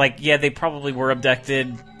playing with it. They probably were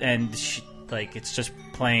abducted, and she, it's just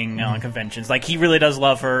playing on conventions. He really does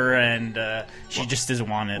love her, and she just doesn't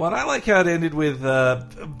want it. Well, I like how it ended with a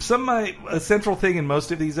central thing in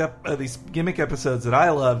most of these gimmick episodes that I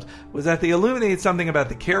loved was that they illuminated something about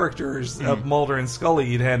the characters of Mulder and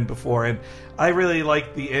Scully you'd hadn't before, and I really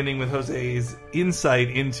liked the ending with Jose's insight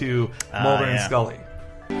into Mulder and Scully.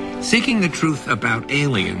 Seeking the truth about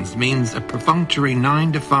aliens means a perfunctory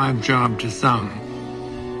 9-to-5 job to some.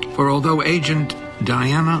 For although Agent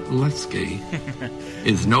Diana Lusky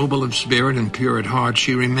is noble of spirit and pure at heart,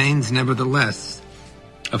 she remains nevertheless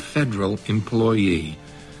a federal employee.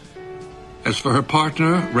 As for her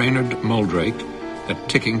partner, Raynard Moldrake, that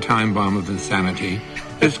ticking time bomb of insanity,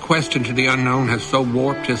 his quest into the unknown has so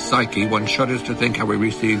warped his psyche, one shudders to think how he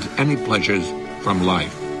receives any pleasures from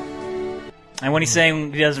life. And when he's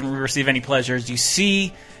saying he doesn't receive any pleasures, you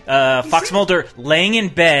see Fox Mulder laying in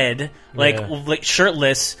bed, like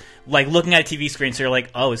shirtless, like looking at a TV screen. So you're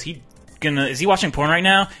like, oh, is he watching porn right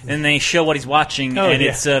now? And they show what he's watching,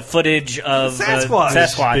 it's footage of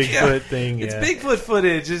Sasquatch. Bigfoot thing. It's Bigfoot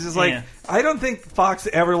footage. It's just like, I don't think Fox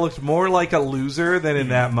ever looked more like a loser than in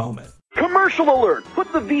that moment. Commercial alert!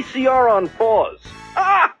 Put the VCR on pause.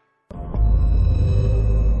 Ah!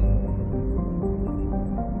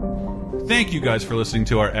 Thank you guys for listening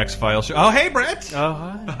to our X-Files show. Oh, hey, Brett. Oh,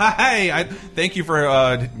 hi. Hi. Thank you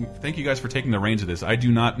guys for taking the reins of this. I do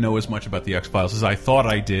not know as much about the X-Files as I thought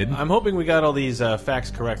I did. I'm hoping we got all these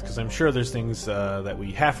facts correct, because I'm sure there's things that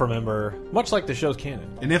we half remember, much like the show's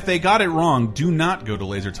canon. And if they got it wrong, do not go to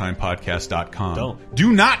lasertimepodcast.com. Don't.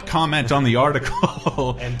 Do not comment on the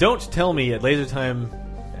article. And don't tell me at Lasertime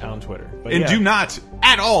on Twitter. But and do not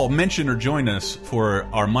at all mention or join us for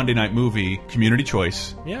our Monday night movie, Community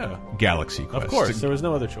Choice. Yeah. Galaxy Quest. Of course, there was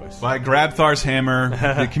no other choice. By Grab Thar's Hammer,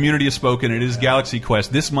 the community has spoken. It is Galaxy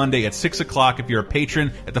Quest. This Monday at 6 o'clock, if you're a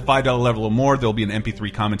patron at the $5 level or more, there'll be an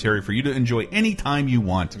MP3 commentary for you to enjoy anytime you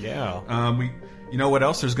want. Yeah. You know what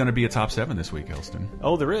else? There's going to be a top 7 this week, Elston.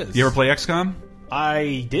 Oh, there is. You ever play XCOM?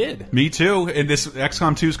 I did. Me too. And this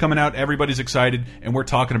XCOM 2 is coming out. Everybody's excited. And we're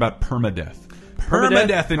talking about permadeath.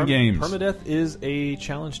 Permadeath in games. Permadeath is a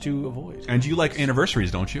challenge to avoid. And you like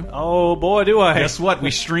anniversaries, don't you? Oh, boy, do I. Guess what? We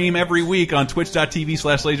stream every week on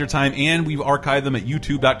twitch.tv/lasertime, and we've archived them at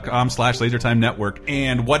youtube.com/lasertime network.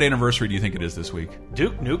 And what anniversary do you think it is this week?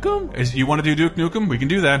 Duke Nukem? You want to do Duke Nukem? We can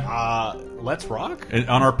do that. Let's rock. And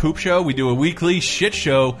on our poop show, we do a weekly shit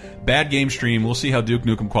show, bad game stream. We'll see how Duke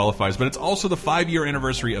Nukem qualifies. But it's also the 5-year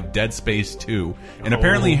anniversary of Dead Space 2. And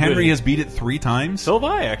apparently Henry has beat it 3 times. So have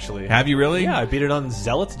I, actually. Have you really? Yeah, I beat it on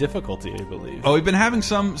Zealot's difficulty, I believe. Oh, we've been having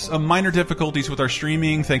some minor difficulties with our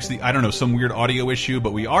streaming, thanks to I don't know, some weird audio issue,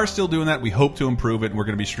 but we are still doing that. We hope to improve it, and we're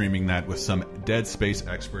going to be streaming that with some Dead Space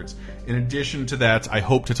experts. In addition to that, I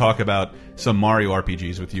hope to talk about some Mario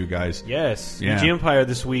RPGs with you guys. Yes. Yeah. VG Empire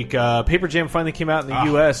this week. Paper Jam finally came out in the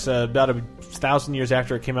U.S. About 1,000 years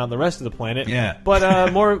after it came out in the rest of the planet. Yeah.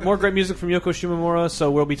 But more great music from Yoko Shimomura, so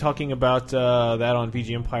we'll be talking about that on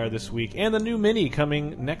VG Empire this week. And the new mini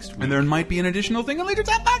coming next week. And there might be an additional thing on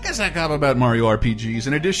LaserTime about Mario RPGs,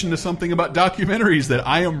 in addition to something about documentaries that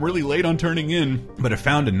I am really late on turning in, but I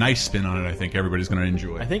found a nice spin on it I think everybody's going to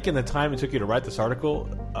enjoy. I think in the time it took you to write this article,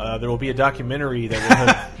 there will be a documentary that will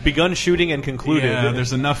have begun shooting and concluded. Yeah,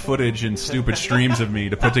 there's enough footage and stupid streams of me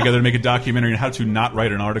to put together to make a documentary on how to not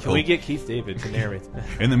write an article. Can we get Keith David to narrate?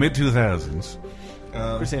 In the mid-2000s.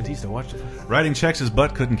 Chris Antista watched it. Writing checks his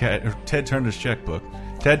butt couldn't Ted Turner's checkbook.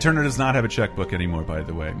 Ted Turner does not have a checkbook anymore, by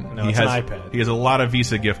the way. No, it's an iPad. He has a lot of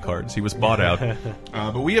Visa gift cards. He was bought out.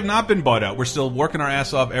 But we have not been bought out. We're still working our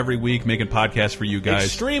ass off every week, making podcasts for you guys.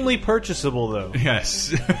 Extremely purchasable, though.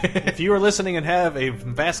 Yes. If you are listening and have a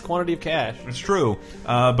vast quantity of cash. It's true.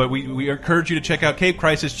 But we encourage you to check out Cape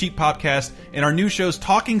Crisis, Cheap Popcast, and our new shows,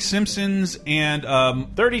 Talking Simpsons and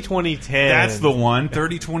 30-20-10. That's the one,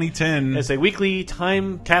 30-20-10. It's a weekly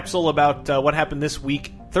time capsule about what happened this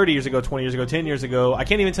week. 30 years ago, 20 years ago, 10 years ago. I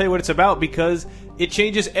can't even tell you what it's about because it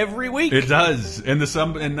changes every week. It does. And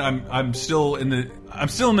I'm still in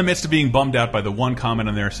the midst of being bummed out by the one comment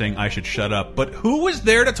on there saying I should shut up. But who was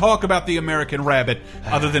there to talk about the American Rabbit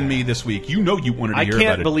other than me this week? You know you wanted to hear about it. I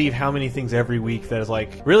can't believe how many things every week that is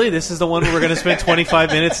like, really? This is the one where we're going to spend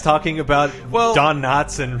 25 minutes talking about Don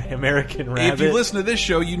Knotts and American Rabbit? If you listen to this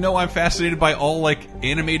show, you know I'm fascinated by all like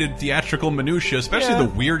animated theatrical minutia, especially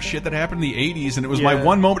the weird shit that happened in the 80s. And it was my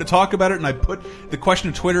one moment to talk about it, and I put the question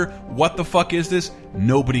on Twitter, what the fuck is this?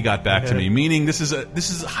 Nobody got back to me, meaning this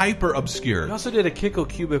is hyper obscure. You also did a Kickle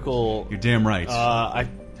Cubicle. You're damn right.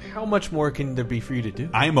 How much more can there be for you to do?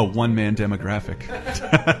 I am a one-man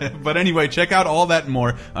demographic. But anyway, check out all that and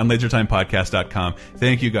more on LaserTimePodcast.com.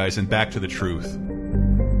 Thank you guys, and back to the truth.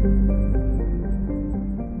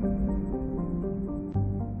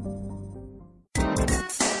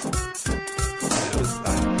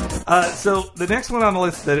 So the next one on the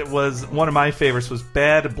list that it was one of my favorites was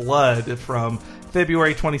Bad Blood from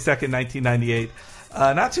February 22nd, 1998.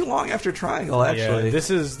 not too long after Triangle, actually. Yeah, this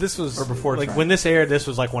was or before like Triangle. when this aired. This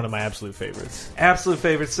was like one of my absolute favorites. Absolute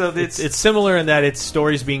favorites. So it's similar in that it's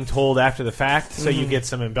stories being told after the fact, so you get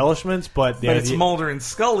some embellishments, but it's Mulder and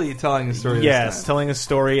Scully telling a story. Yes, telling a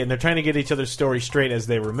story, and they're trying to get each other's story straight as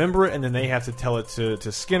they remember it, and then they have to tell it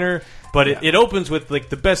to Skinner. But it opens with like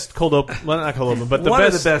the best cold open, well, not cold open, but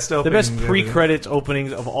the best pre-credits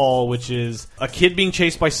openings of all, which is a kid being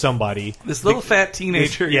chased by somebody. This little fat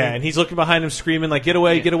teenager, and he's looking behind him, screaming like "Get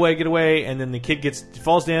away! Get away! Get away!" And then the kid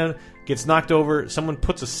falls down, gets knocked over. Someone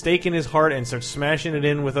puts a stake in his heart and starts smashing it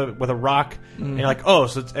in with a rock. And you're like, oh,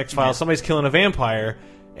 so it's X-Files. Somebody's killing a vampire.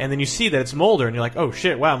 And then you see that it's Mulder, and you're like, oh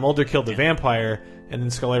shit, wow, Mulder killed the vampire. And then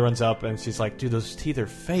Scully runs up, and she's like, dude, those teeth are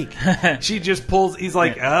fake. She just pulls. He's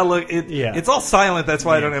like, look, it's all silent. That's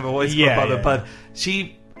why I don't have a voice clip of it. But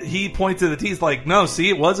he points to the teeth like, no, see,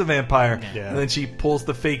 it was a vampire. Yeah. And then she pulls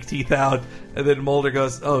the fake teeth out, and then Mulder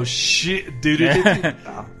goes, oh shit, dude.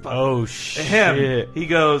 Oh shit. He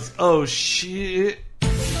goes, oh shit.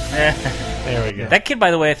 There we go. That kid,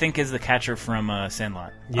 by the way, I think is the catcher from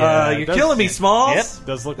Sandlot. You're killing me, Smalls. Yep.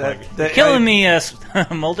 Does look like it. You're killing me,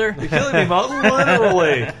 Mulder. You're killing me, Mulder.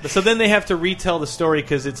 Literally. So then they have to retell the story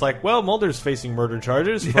because it's like, well, Mulder's facing murder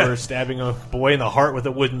charges for stabbing a boy in the heart with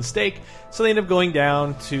a wooden stake. So they end up going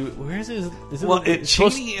down to where is it?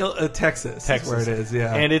 Cheney, Texas. Is where it is.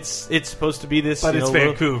 Yeah, and it's supposed to be this, but it's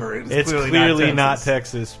Vancouver. It's clearly not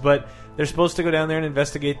Texas, but. They're supposed to go down there and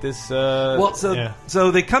investigate this.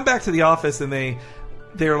 So they come back to the office and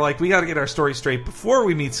they're like, we got to get our story straight before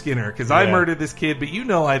we meet Skinner because I murdered this kid, but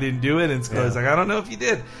I didn't do it. And Scully's like, I don't know if you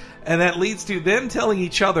did, and that leads to them telling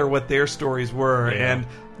each other what their stories were, and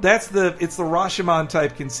it's the Rashomon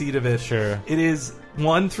type conceit of it. Sure, it is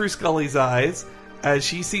one through Scully's eyes. As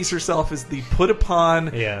she sees herself as the put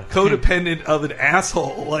upon codependent of an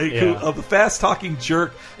asshole, of a fast talking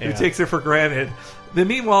jerk who takes her for granted. Then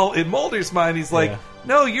meanwhile, in Mulder's mind, he's like,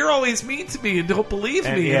 no, you're always mean to me and don't believe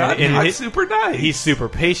me. I'm super nice. He's super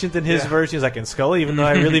patient in his version. He's like, in Scully, even though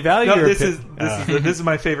I really value your this is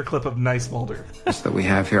my favorite clip of nice Mulder. That we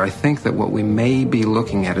have here, I think that what we may be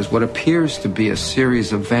looking at is what appears to be a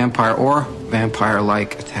series of vampire or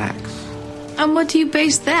vampire-like attacks. On what do you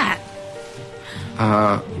base that?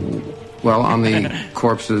 Well, on the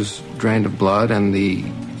corpses drained of blood and the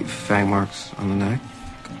fang marks on the neck.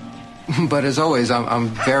 But as always, I'm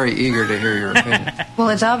very eager to hear your opinion. Well,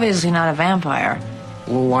 it's obviously not a vampire.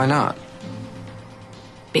 Well, why not?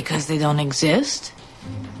 Because they don't exist?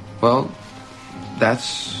 Well,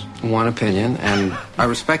 that's one opinion, and I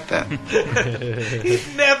respect that.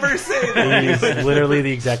 He'd never say that. He's literally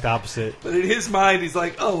the exact opposite. But in his mind, he's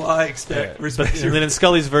like, oh, I respect. And then in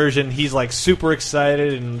Scully's version, he's like super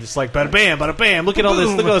excited and just like, bada bam, bada bam. Look at all this.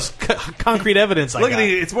 Look at all this concrete evidence. Look at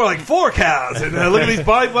it's more like 4 cows. And look at these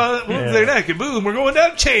body wounds their neck. And boom, we're going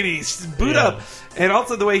down Cheney's. Boot up. And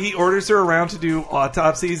also the way he orders her around to do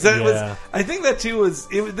autopsies. That was, I think that too was.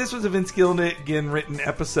 This was a Vince Gilligan written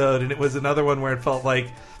episode, and it was another one where it felt like.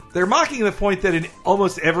 They're mocking the point that in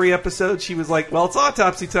almost every episode she was like, well, it's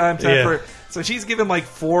autopsy time for... So she's given like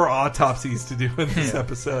 4 autopsies to do in this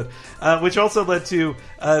episode, which also led to...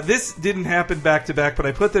 this didn't happen back to back, but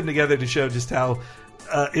I put them together to show just how...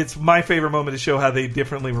 it's my favorite moment to show how they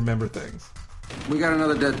differently remember things. We got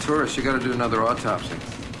another dead tourist. You got to do another autopsy.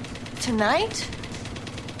 Tonight?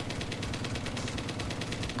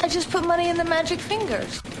 I just put money in the magic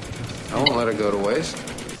fingers. I won't let it go to waste.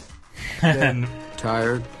 Then...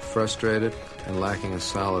 Tired, frustrated, and lacking a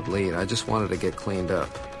solid lead. I just wanted to get cleaned up.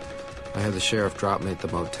 I had the sheriff drop me at the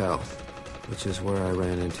motel, which is where I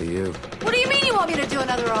ran into you. What do you mean you want me to do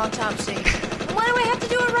another autopsy? And why do I have to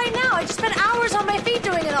do it right now? I just spent hours on my feet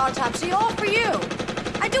doing an autopsy, all for you.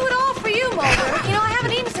 I do it all for you, Mulder. You know, I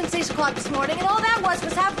haven't eaten since 6 o'clock this morning, and all that was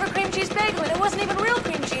half of a cream cheese bagel, and it wasn't even real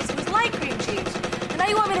cream cheese. It was light cream cheese. And now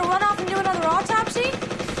you want me to run off and do another autopsy?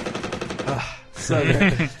 So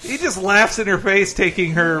he just laughs in her face,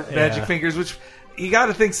 taking her magic fingers, which you got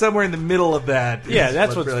to think somewhere in the middle of that. Yeah,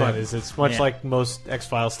 that's what's fun. Is it's much like most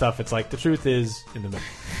X-Files stuff. It's like the truth is in the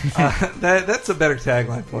middle. That's a better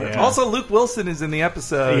tagline for it. Also, Luke Wilson is in the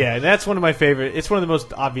episode. Yeah, that's one of my favorite. It's one of the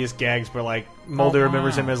most obvious gags, but like Mulder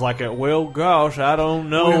remembers him as like a, well, gosh, I don't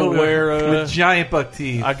know where... with giant buck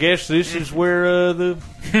teeth. I guess this is where the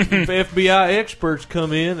FBI experts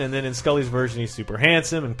come in. And then in Scully's version, he's super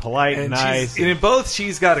handsome and polite and nice. And in both,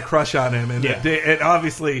 she's got a crush on him. And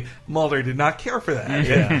obviously, Mulder did not care for that.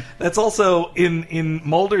 Yeah. That's also in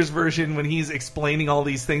Mulder's version, when he's explaining all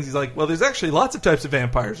these things, he's like, well, there's actually lots of types of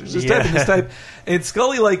vampires. There's this type and this type. And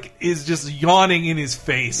Scully, like, is just yawning in his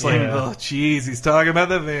face. Like, oh, jeez, he's talking about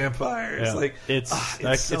the vampires. Like, like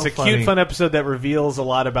it's so a funny. cute, fun episode that reveals a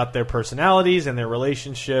lot about their personalities and their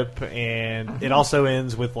relationship, and it also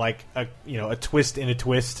ends with like a twist in a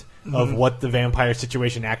twist of what the vampire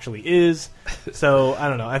situation actually is. So I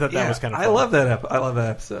don't know. I thought that was kind of fun. I love that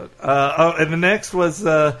episode. And the next was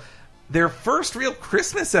their first real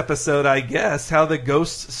Christmas episode, I guess. How the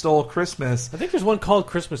Ghost Stole Christmas. I think there's one called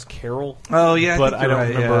Christmas Carol. Oh yeah, but I don't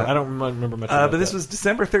remember. I don't remember much. About but this that. was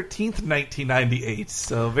December 13th, 1998.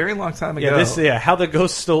 So a very long time ago. How the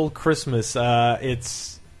Ghost Stole Christmas.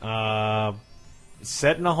 It's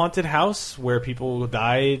set in a haunted house where people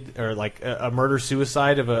died, or like a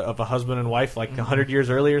murder-suicide of a husband and wife, like 100 years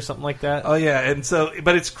earlier, something like that. Oh yeah, and so,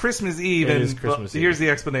 but it's Christmas Eve. It is Christmas Eve. Here's the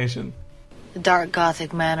explanation. The dark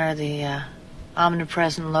Gothic manor, the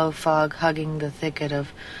omnipresent low fog hugging the thicket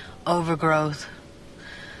of overgrowth.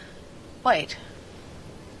 Wait.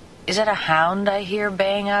 Is that a hound I hear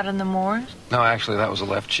baying out in the moors? No, actually, that was a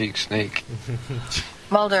left cheek sneak.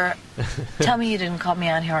 Mulder, tell me you didn't call me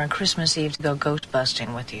out here on Christmas Eve to go ghost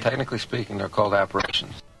busting with you. Technically speaking, they're called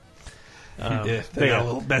apparitions. They got a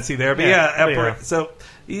little messy there, but so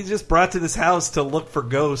he's just brought to this house to look for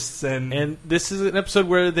ghosts, and this is an episode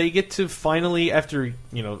where they get to finally, after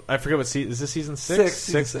I forget what season is this, season 6?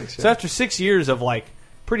 Season 6. So after 6 years of like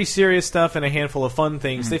pretty serious stuff and a handful of fun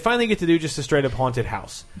things, they finally get to do just a straight up haunted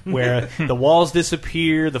house where the walls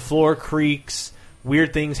disappear, the floor creaks,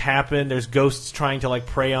 weird things happen, there's ghosts trying to like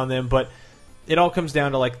prey on them, but it all comes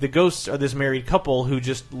down to like the ghosts are this married couple who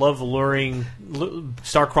just love luring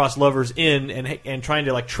star-crossed lovers in and trying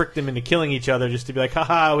to like trick them into killing each other, just to be like,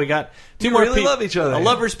 haha, we got two more really love each other, a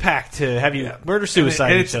lovers pact to have you murder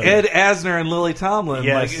suicide and each other. Ed Asner and Lily Tomlin.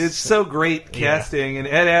 Yes. Like, it's so great casting, and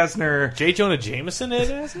Ed Asner, J. Jonah Jameson, Ed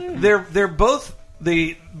Asner. They're both.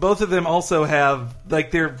 Both of them also have,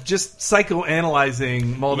 like, they're just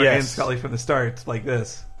psychoanalyzing Mulder and Scully from the start, like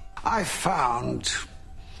this. I found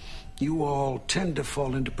you all tend to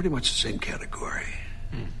fall into pretty much the same category.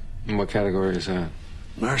 And what category is that?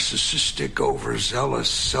 Narcissistic, overzealous,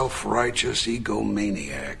 self-righteous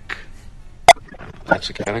egomaniac.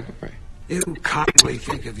 That's a category. You kindly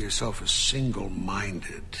think of yourself as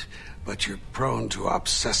single-minded, but you're prone to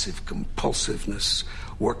obsessive compulsiveness,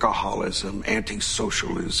 workaholism,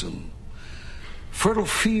 anti-socialism. Fertile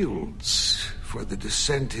fields for the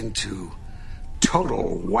descent into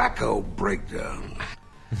total wacko breakdown.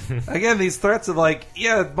 Again, these threats of like,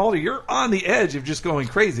 Mulder, you're on the edge of just going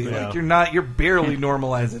crazy. Like you're barely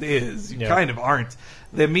normal as it is. You kind of aren't.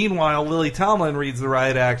 Then meanwhile, Lily Tomlin reads the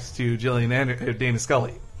riot act to Dana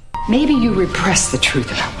Scully. Maybe you repress the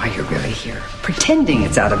truth about why you're really here, pretending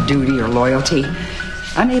it's out of duty or loyalty,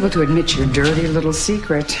 unable to admit your dirty little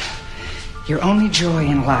secret. Your only joy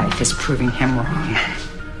in life is proving him wrong.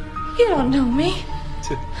 You don't know me.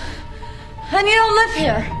 And you don't live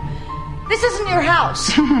here. This isn't your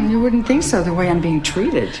house. You wouldn't think so, the way I'm being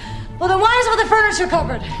treated. Well, then why is all the furniture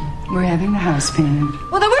covered? We're having the house painted.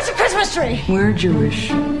 Well, then where's the Christmas tree? We're Jewish.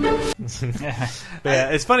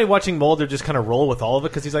 It's funny watching Mulder just kind of roll with all of it,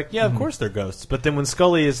 because he's like, of course they're ghosts. But then when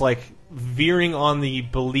Scully is like veering on the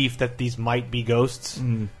belief that these might be ghosts,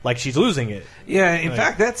 like she's losing it. Yeah, in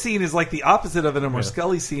fact, that scene is like the opposite of a more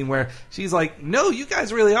Scully scene, where she's like, no, you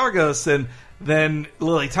guys really are ghosts, and then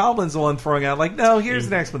Lily Tomlin's the one throwing out like, no, here's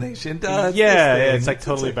an explanation. It's like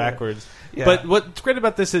totally backwards. Yeah. But what's great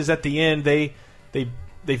about this is at the end they're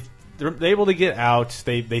able to get out.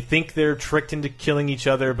 They think they're tricked into killing each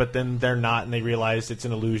other, but then they're not, and they realize it's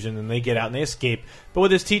an illusion, and they get out and they escape. But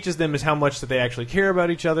what this teaches them is how much that they actually care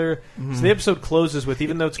about each other. So the episode closes with,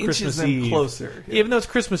 even though it's Christmas Eve, closer. Even though it's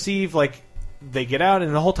Christmas Eve, like they get out,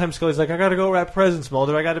 and the whole time Scully's like, I got to go wrap presents,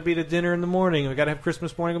 Mulder. I got to be at dinner in the morning. I got to have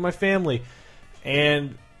Christmas morning with my family.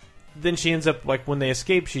 And then she ends up, like, when they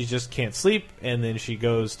escape, she just can't sleep, and then she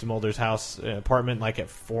goes to Mulder's house apartment like at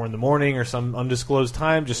 4 in the morning or some undisclosed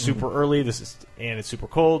time, just super early. And it's super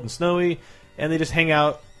cold and snowy, and they just hang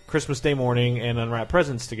out Christmas Day morning and unwrap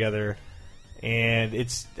presents together. And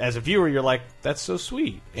it's, as a viewer, you're like, that's so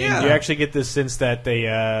sweet. And you actually get this sense that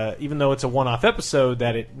they, even though it's a one-off episode,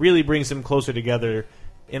 that it really brings them closer together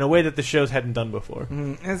in a way that the shows hadn't done before.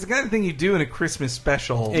 And it's the kind of thing you do in a Christmas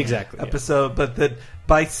special episode, but that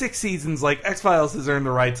by 6 seasons, like, X-Files has earned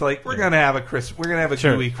the right to, like, we're gonna have a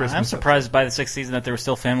gooey Christmas. I'm surprised by the 6th season that there was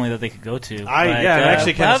still family that they could go to.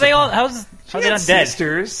 Actually, how they not dead?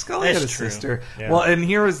 Sisters. Scully had a sister. Yeah. Well, and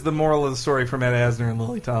here is the moral of the story from Ed Asner and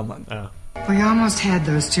Lily Tomlin. We almost had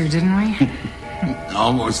those two, didn't we?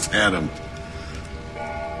 Almost had them.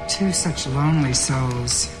 Two such lonely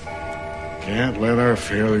souls. Can't let our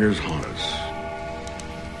failures haunt us.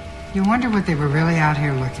 You wonder what they were really out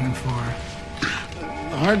here looking for.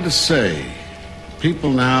 Hard to say. People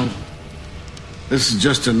now This is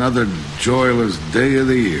just another joyless day of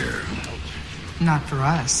the year. Not for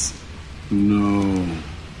us. No.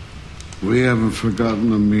 We haven't forgotten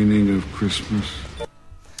the meaning of Christmas.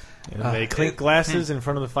 And they clink glasses in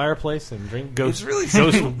front of the fireplace and drink ghost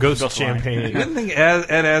champagne. I didn't think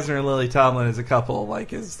Ed Asner and Lily Tomlin as a couple,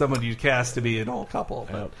 like as someone you cast to be an old couple.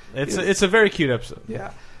 But it's a very cute episode.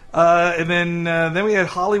 Yeah. And then we had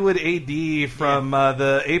Hollywood AD from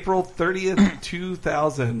the April 30th,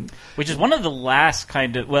 2000. Which is one of the last like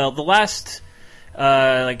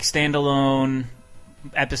standalone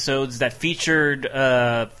episodes that featured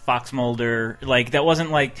Fox Mulder. Like that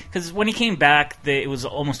wasn't like, because when he came back, it was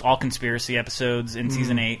almost all conspiracy episodes in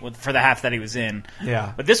season 8 for the half that he was in.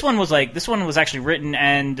 Yeah. But this one was actually written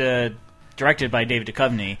and directed by David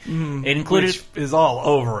Duchovny. It included, which is all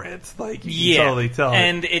over it. Like you can totally tell.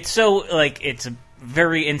 And it's so like it's a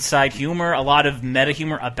very inside humor, a lot of meta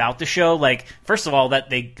humor about the show. Like first of all, that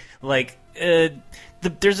they like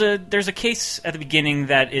there's a case at the beginning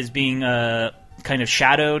that is being kind of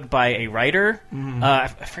shadowed by a writer. I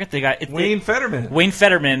forget the guy. Wayne Fetterman. Wayne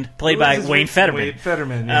Fetterman, played by Wayne Fetterman. Wayne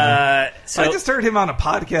Fetterman. Yeah. So I just heard him on a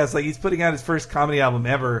podcast. Like he's putting out his first comedy album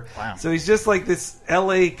ever. Wow. So he's just like this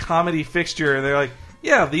L.A. comedy fixture, and they're like,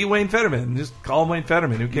 "Yeah, the Wayne Fetterman. Just call him Wayne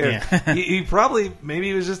Fetterman. Who cares?" Yeah. he probably maybe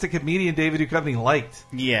he was just a comedian David Duchovny liked.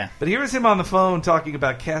 Yeah. But here was him on the phone talking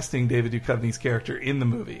about casting David Duchovny's character in the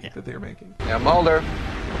movie that they were making. Yeah, Mulder.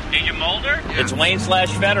 Agent Mulder? It's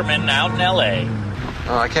Wayne/Fetterman out in L.A.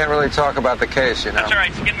 Oh, I can't really talk about the case, you know. That's all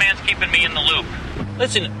right. Skin Man's keeping me in the loop.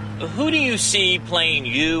 Listen, who do you see playing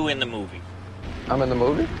you in the movie? I'm in the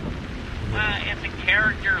movie? It's a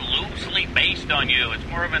character loosely based on you. It's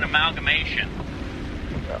more of an amalgamation.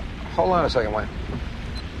 Hold on a second, Wayne.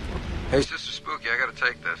 Hey, Sister Spooky, I gotta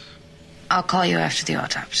take this. I'll call you after the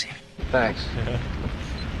autopsy. Thanks.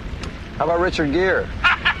 How about Richard Gere?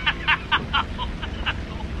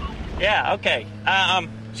 Yeah, okay.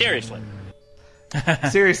 Seriously.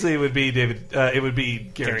 Seriously, it would be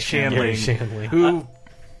Gary Shandling. Who,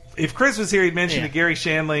 if Chris was here, he'd mention that Gary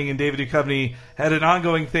Shandling and David Duchovny had an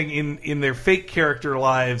ongoing thing in their fake character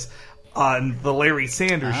lives on the Larry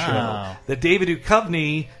Sanders Show. That David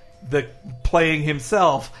Duchovny, playing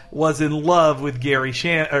himself, was in love with Larry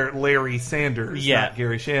Sanders, not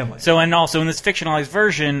Gary Shandling. So, and also in this fictionalized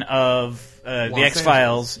version of the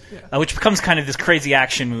X-Files, which becomes kind of this crazy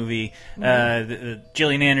action movie.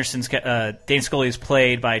 Gillian Anderson's Dana Scully is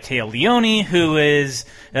played by Téa Leoni, who is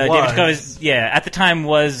David Duchovny's, at the time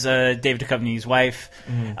was David Duchovny's wife.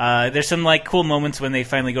 There's some like cool moments when they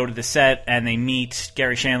finally go to the set and they meet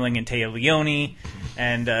Gary Shandling and Téa Leoni.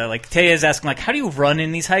 And like Téa is asking, like, how do you run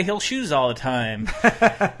in these high heel shoes all the time?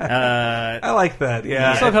 I like that.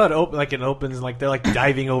 Yeah, I love how it opens and like they're like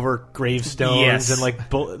diving over gravestones and like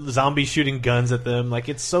zombies shooting guns at them. Like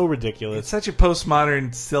it's so ridiculous. It's such a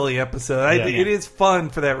postmodern, silly episode. I think it is fun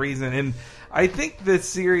for that reason. And I think this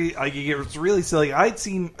series, like, it gets really silly.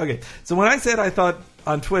 So when I said I thought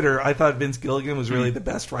on Twitter, I thought Vince Gilligan was really the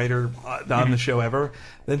best writer on the show ever.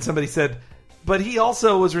 Then somebody said, but he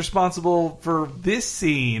also was responsible for this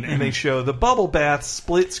scene, and they show the bubble bath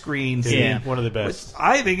split screen scene. Yeah, one of the best. Which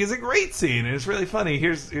I think is a great scene, and it's really funny.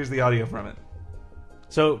 Here's the audio from it.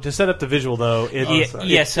 So to set up the visual, though,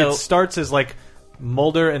 it starts as like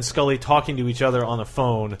Mulder and Scully talking to each other on the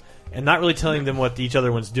phone, and not really telling them what each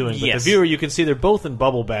other one's doing. But the viewer, you can see they're both in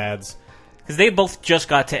bubble baths. Because they both just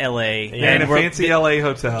got to L.A. in a fancy L.A.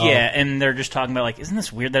 hotel. Yeah, and they're just talking about, like, isn't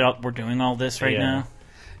this weird that we're doing all this right now?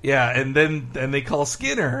 Yeah, and then they call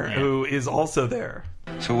Skinner, who is also there.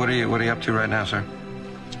 So what are you up to right now, sir?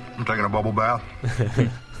 I'm taking a bubble bath.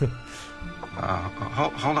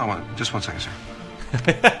 Hold on just one second, sir.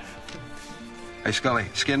 Hey, Scully,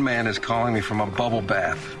 Skin Man is calling me from a bubble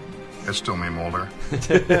bath. It's still me, Mulder.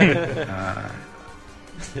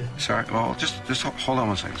 Sorry, well, just hold on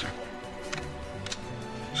one second, sir.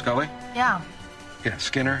 Scully? Yeah. Yeah,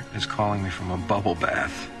 Skinner is calling me from a bubble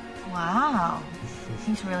bath. Wow.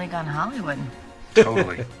 He's really gone Hollywood.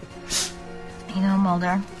 Totally. You know,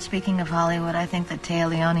 Mulder, speaking of Hollywood, I think that Téa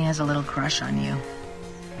Leoni has a little crush on you.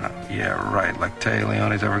 Yeah, right. Like Téa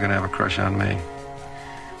Leoni's ever going to have a crush on me.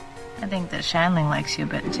 I think that Shandling likes you a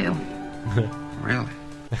bit, too. Really?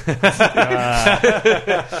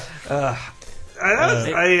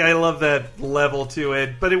 I love that level to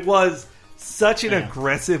it, but it was such an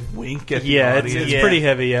aggressive wink at the audience. It's pretty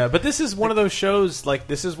heavy, yeah. But this is one of those shows, like,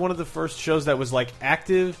 this is one of the first shows that was, like,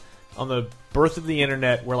 active on the birth of the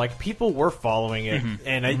internet where, like, people were following it.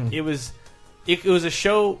 And it was a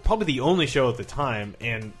show, probably the only show at the time,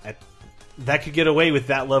 and that could get away with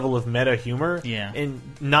that level of meta humor, and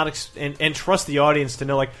not and trust the audience to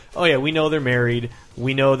know, like, oh yeah, we know they're married,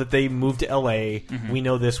 we know that they moved to L.A., we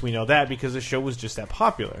know this, we know that, because the show was just that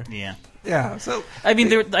popular. Yeah, so I mean,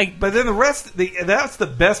 they're like, but then the rest, that's the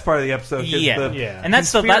best part of the episode. And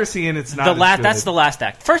that's conspiracy, and it's not that's the last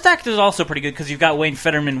act. First act is also pretty good because you've got Wayne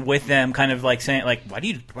Fetterman with them, kind of like saying, like, why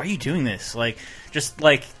are you doing this? Like, just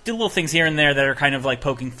like do little things here and there that are kind of like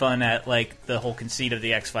poking fun at like the whole conceit of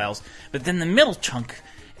the X-Files. But then the middle chunk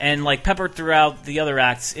and like peppered throughout the other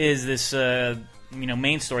acts is this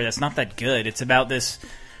main story that's not that good. It's about this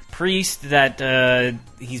priest that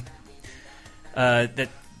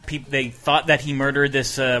they thought that he murdered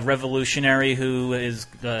this revolutionary who is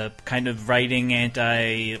kind of writing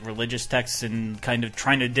anti-religious texts and kind of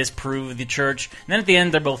trying to disprove the church. And then at the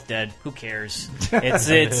end, they're both dead. Who cares?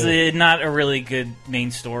 It's not a really good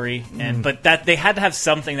main story. But that they had to have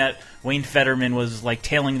something that Wayne Fetterman was like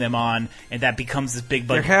tailing them on, and that becomes this big.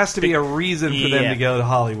 There has to be a reason for them to go to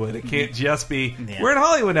Hollywood. It can't just be we're in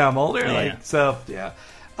Hollywood now, Mulder.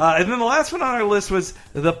 And then the last one on our list was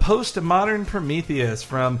the Postmodern Prometheus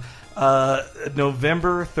from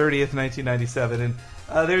November 30th, 1997. And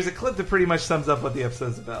there's a clip that pretty much sums up what the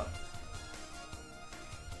episode's about.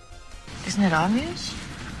 Isn't it obvious?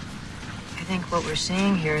 I think what we're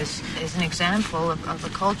seeing here is an example of a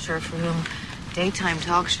culture for whom daytime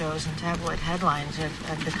talk shows and tabloid headlines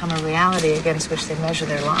have become a reality against which they measure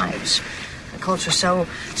their lives. A culture so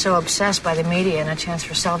obsessed by the media and a chance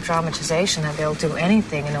for self-dramatization that they'll do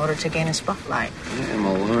anything in order to gain a spotlight. I am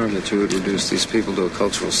alarmed that you would reduce these people to a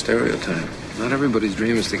cultural stereotype. Not everybody's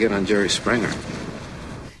dream is to get on Jerry Springer.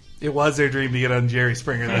 It was their dream to get on Jerry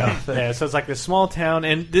Springer, though. Yeah, so it's like this small town,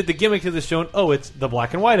 and the gimmick of the show, it's the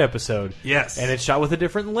black and white episode. Yes. And it's shot with a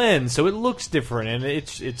different lens, so it looks different, and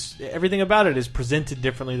it's everything about it is presented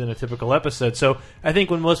differently than a typical episode. So I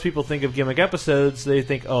think when most people think of gimmick episodes, they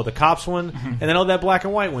think, the cops one, and then, that black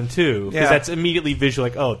and white one, too. Because that's immediately visual,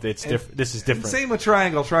 like, it's different. This is different. Same with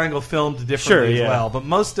Triangle. Triangle filmed differently as well. But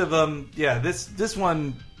most of them, this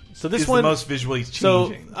one... So this is one the most visually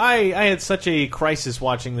changing. So I had such a crisis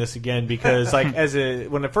watching this again because like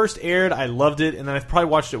when it first aired, I loved it, and then I've probably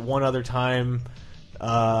watched it one other time in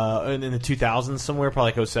the 2000s somewhere,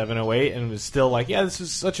 probably like 07, 08, and it was still like, this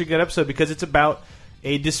is such a good episode because it's about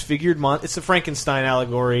a disfigured monster. It's a Frankenstein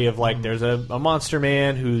allegory of like there's a monster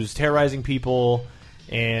man who's terrorizing people.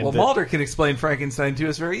 And Mulder can explain Frankenstein to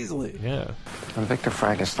us very easily. Yeah. When Victor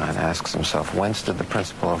Frankenstein asks himself, whence did the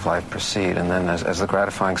principle of life proceed? And then as the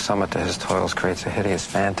gratifying summit to his toils creates a hideous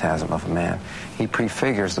phantasm of a man, he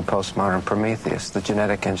prefigures the postmodern Prometheus, the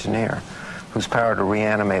genetic engineer, whose power to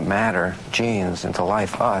reanimate matter, genes, into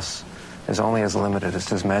life, us, is only as limited as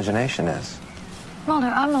his imagination is. Mulder,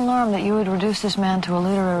 I'm alarmed that you would reduce this man to a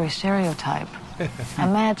literary stereotype. A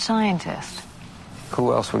mad scientist.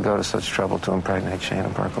 Who else would go to such trouble to impregnate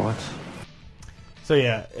Shana Berkowitz? So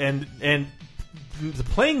and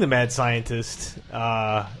playing the mad scientist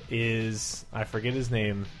is, I forget his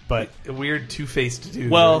name, but a weird two-faced dude.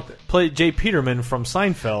 Well, played Jay Peterman from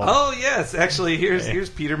Seinfeld. Oh yes, actually here's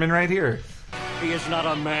Peterman right here. He is not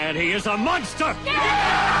a man, he is a monster.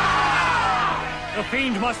 The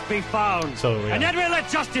fiend must be found, and then we'll let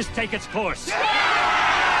justice take its course.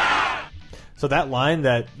 So that line,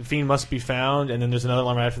 that the fiend must be found, and then there's another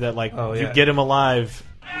line right after that, like, you get him alive.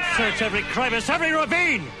 Search every crevice, every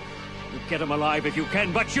ravine. You get him alive if you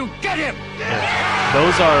can, but you get him.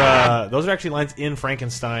 Yeah. Those are actually lines in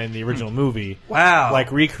Frankenstein, the original movie. Wow!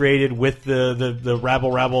 Like recreated with the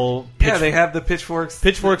rabble. They have the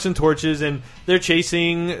pitchforks and torches, and they're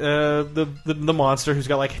chasing the monster who's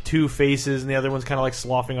got like two faces, and the other one's kind of like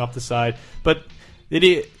sloughing off the side. But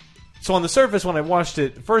So on the surface, when I watched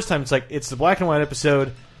it the first time, it's the black and white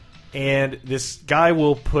episode, and this guy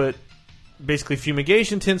will put basically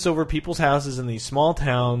fumigation tents over people's houses in these small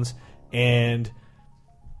towns, and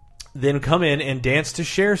then come in and dance to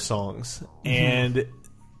Cher songs, and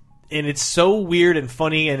it's so weird and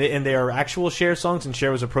funny, and they are actual Cher songs, and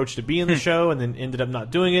Cher was approached to be in the show, and then ended up not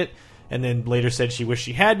doing it, and then later said she wished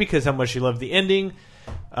she had because how much she loved the ending,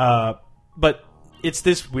 but it's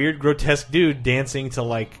this weird, grotesque dude dancing to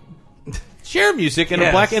like Cher music in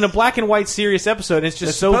a black and white serious episode. It's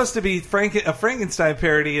just supposed to be a Frankenstein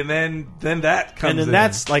parody, and then that comes. And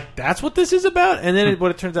then that's what this is about. And then what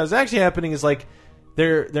it turns out is actually happening is like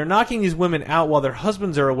they're knocking these women out while their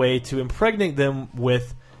husbands are away to impregnate them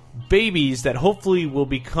with babies that hopefully will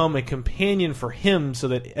become a companion for him, so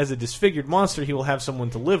that as a disfigured monster he will have someone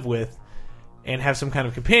to live with and have some kind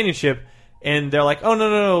of companionship. And they're like, oh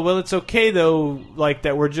no, well it's okay though, like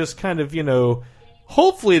that we're just kind of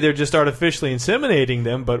hopefully they're just artificially inseminating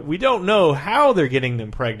them, but we don't know how they're getting them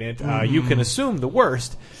pregnant. You can assume the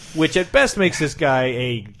worst, which at best makes this guy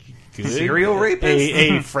a serial rapist,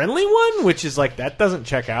 a friendly one, which is like that doesn't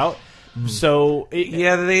check out. So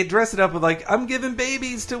they dress it up with like, I'm giving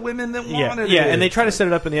babies to women that wanted it. Yeah, and they try to set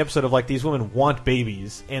it up in the episode of like these women want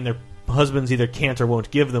babies and their husbands either can't or won't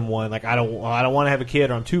give them one. Like I don't want to have a kid,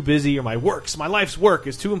 or I'm too busy, or my life's work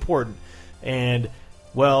is too important. And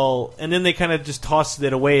then they kind of just toss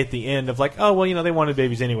it away at the end of like, oh well, they wanted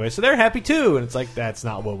babies anyway, so they're happy too. And it's like that's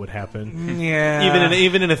not what would happen. Yeah,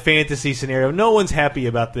 even in a fantasy scenario, no one's happy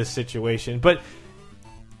about this situation. But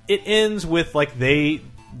it ends with like they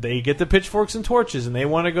get the pitchforks and torches and they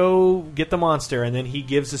want to go get the monster, and then he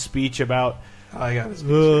gives a speech about I'm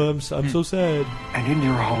so sad. And in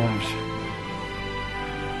your homes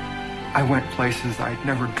I went places I'd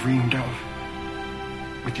never dreamed of.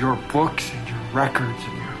 With your books and your records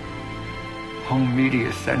and your home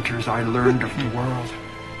media centers, I learned of the world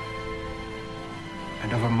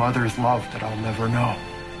and of a mother's love that I'll never know.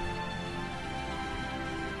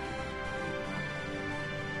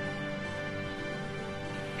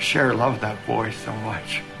 Cher loved that voice so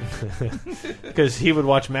much. Because he would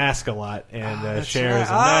watch Mask a lot, and Cher right. is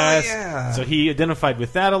a Mask. Yeah. So he identified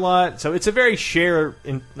with that a lot. So it's a very Cher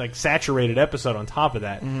saturated episode on top of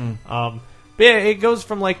that. But yeah, it goes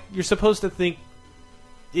from like you're supposed to think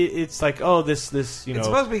it's like, oh, this it's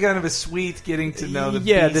supposed to be kind of a sweet getting to know the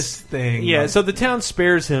beast thing. Yeah, so the town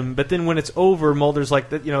spares him, but then when it's over, Mulder's like,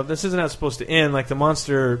 this isn't how it's supposed to end. Like the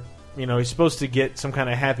monster, he's supposed to get some kind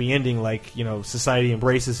of happy ending, like society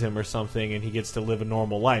embraces him or something, and he gets to live a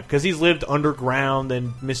normal life because he's lived underground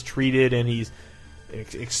and mistreated, and he's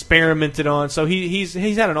experimented on. So he's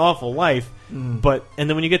had an awful life. And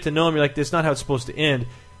then when you get to know him, you're like, this is not how it's supposed to end.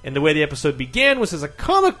 And the way the episode began was as a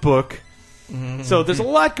comic book. So there's a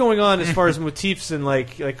lot going on as far as motifs and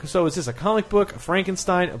like so is this a comic book, a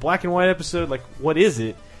Frankenstein, a black and white episode? Like what is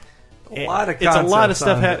it? A lot of it's a lot of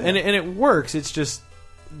stuff, and it works. It's just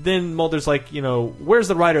then Mulder's like, where's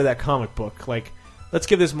the writer of that comic book? Like, let's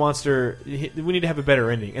give this monster. We need to have a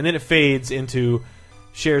better ending, and then it fades into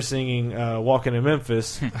Cher singing "Walking in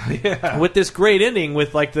Memphis" with this great ending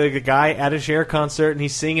with like the guy at a Cher concert, and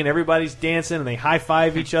he's singing, everybody's dancing, and they high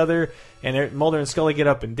five each other. And Mulder and Scully get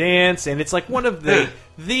up and dance, and it's like one of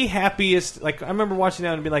the happiest. Like I remember watching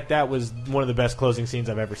that and being like, that was one of the best closing scenes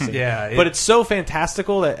I've ever seen. But it's so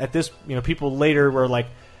fantastical that at this, people later were like,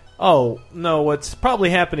 oh no, what's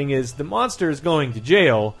probably happening is the monster is going to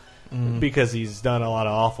jail because he's done a lot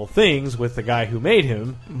of awful things with the guy who made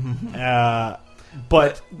him.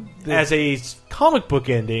 But as a comic book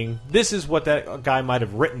ending, this is what that guy might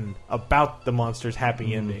have written about the monster's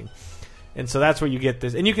happy ending. And so that's where you get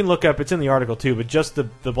this. And you can look up, it's in the article too, but just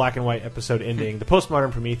the black and white episode ending, the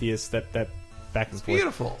postmodern Prometheus, that back and forth.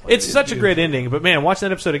 Beautiful. It's such a great ending. But man, watching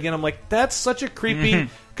that episode again, I'm like, that's such a creepy...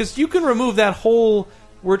 Because you can remove that whole,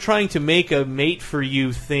 we're trying to make a mate for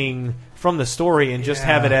you thing from the story and just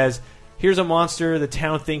have it as, here's a monster, the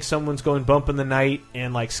town thinks someone's going bump in the night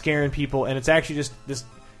and like scaring people, and it's actually just this...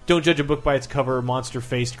 Don't judge a book by its cover,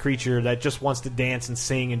 monster-faced creature that just wants to dance and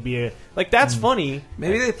sing and be a... Like, that's funny.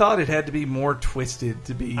 Maybe they thought it had to be more twisted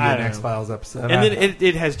to be an X-Files episode. And then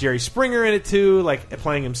it has Jerry Springer in it, too, like,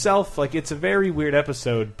 playing himself. Like, it's a very weird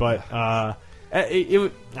episode, but... I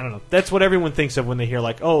don't know. That's what everyone thinks of when they hear,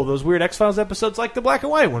 like, oh, those weird X-Files episodes, like the black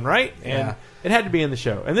and white one, right? And it had to be in the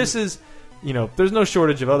show. And this is... there's no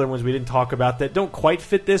shortage of other ones we didn't talk about that don't quite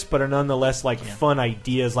fit this, but are nonetheless, like, fun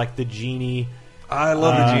ideas, like the genie... I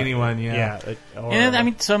love the genie one, and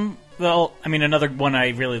another one I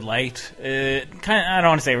really liked. I don't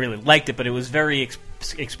want to say I really liked it, but it was very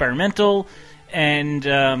experimental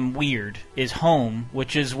and weird. Is Home,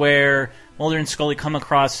 which is where Mulder and Scully come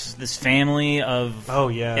across this family of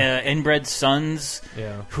inbred sons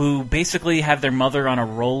who basically have their mother on a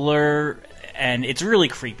roller, and it's really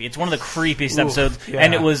creepy. It's one of the creepiest episodes,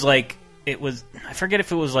 and it was I forget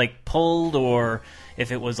if it was like pulled or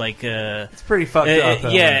if it was like it's pretty fucked up.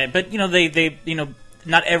 But they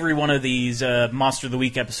not every one of these Monster of the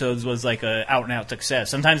Week episodes was like a out and out success.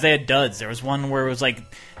 Sometimes they had duds. There was one where it was like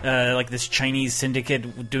this Chinese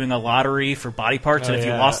syndicate doing a lottery for body parts, and if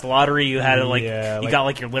you lost the lottery, you had to you got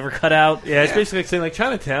like your liver cut out. Yeah, it's basically like saying like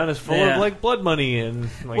Chinatown is full of like blood money and.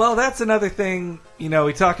 Well, that's another thing.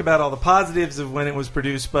 We talk about all the positives of when it was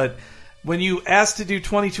produced, but when you ask to do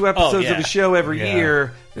 22 episodes of a show every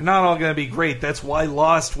year, they're not all going to be great. That's why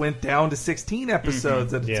Lost went down to 16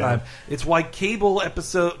 episodes at a time. It's why cable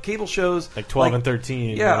shows like 12 and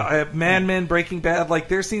 13. Mad Men, Breaking Bad, like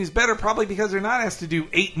their seems better probably because they're not asked to do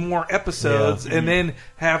 8 more episodes and then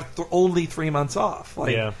have only 3 months off.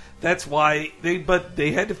 Like that's why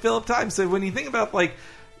they had to fill up time. So when you think about like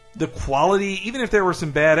the quality, even if there were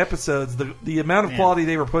some bad episodes, the amount of quality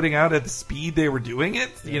they were putting out at the speed they were doing it,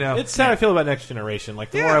 it's how I feel about Next Generation.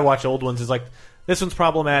 Like the more I watch old ones, is like this one's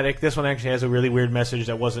problematic. This one actually has a really weird message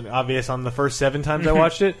that wasn't obvious on the first 7 times I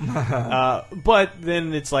watched it. But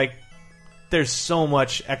then it's like there's so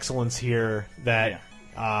much excellence here that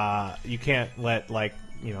you can't let like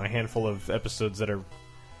a handful of episodes that are.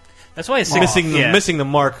 That's why it's missing the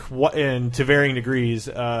mark to varying degrees.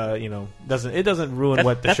 Doesn't ruin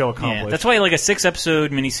what the show accomplished. Yeah, that's why like a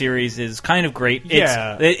 6-episode miniseries is kind of great.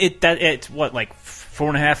 It's what like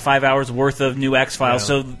 4.5, 5 hours worth of new X-Files.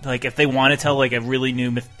 So like if they want to tell like a really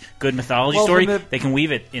new good mythology story, they can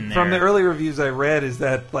weave it in there. From the early reviews I read, is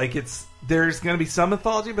that like there's going to be some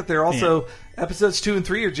mythology, but they're also episodes 2 and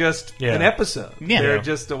 3 are just an episode. They're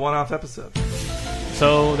just a one-off episode.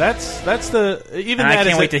 So that's the even. And that I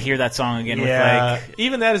can't wait to hear that song again. Yeah, with like,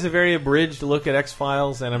 even that is a very abridged look at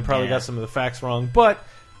X-Files, and I'm probably got some of the facts wrong. But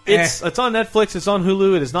it's on Netflix, it's on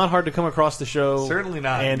Hulu. It is not hard to come across the show. Certainly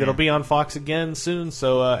not, and it'll be on Fox again soon.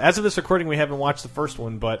 So as of this recording, we haven't watched the first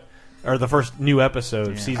one, or the first new episode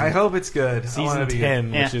of season. I hope it's good. Season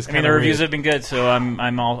 10, which is the reviews have been good, so I'm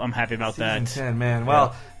happy about season that. 10, man.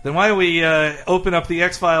 Well, then why don't we open up the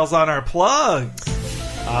X-Files on our plugs?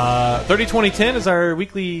 30-2010 is our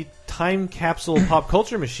weekly time capsule pop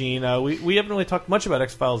culture machine. We haven't really talked much about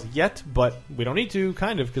X-Files yet, but we don't need to,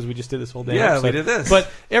 kind of, because we just did this whole day. Yeah, we did this. But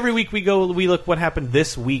every week we look what happened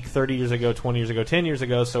this week, 30 years ago, 20 years ago, 10 years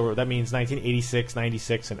ago. So that means 1986,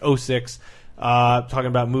 96, and 06. Talking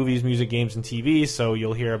about movies, music, games, and TV. So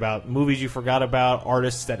you'll hear about movies you forgot about,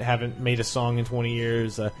 artists that haven't made a song in 20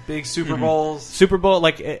 years. Big Super Bowls. Super Bowl,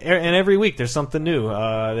 and every week there's something new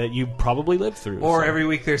that you probably lived through. Or every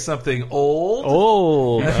week there's something old.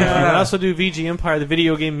 Old. We also do VG Empire, the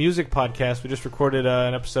video game music podcast. We just recorded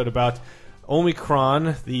an episode about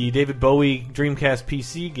Omicron, the David Bowie Dreamcast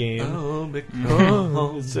PC game.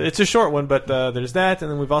 It's a short one, but there's that,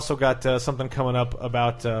 and then we've also got something coming up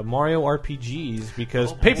about Mario RPGs,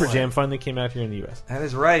 because Paper Jam finally came out here in the U.S. That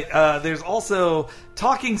is right. There's also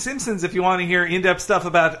Talking Simpsons, if you want to hear in-depth stuff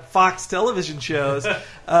about Fox television shows,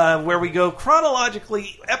 where we go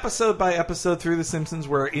chronologically, episode by episode through The Simpsons.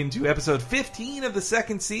 We're into episode 15 of the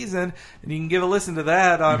second season, and you can give a listen to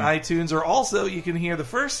that on iTunes, or also you can hear the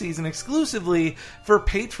first season exclusively for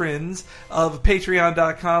patrons of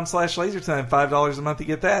patreon.com/lasertime. $5 a month to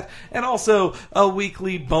get that. And also a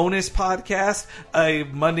weekly bonus podcast, a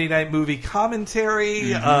Monday night movie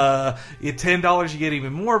commentary. At $10 you get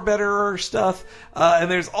even more better stuff. And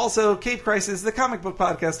there's also Cape Crisis, the comic book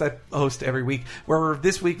podcast I host every week, where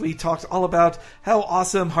this week we talked all about how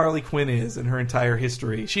awesome Harley Quinn is and her entire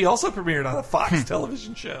history. She also premiered on a Fox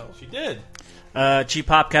television show. She did. Cheap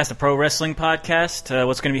Popcast, a pro wrestling podcast.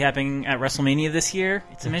 What's going to be happening at WrestleMania this year?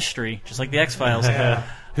 It's a mystery, just like the X-Files.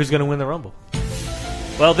 Who's going to win the Rumble?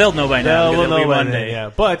 Well, they'll know by now. They'll know one day. Yeah,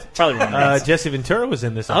 but probably Jesse Ventura was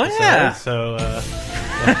in this episode. So.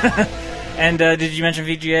 And did you mention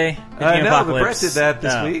VGA? No, but Brett did that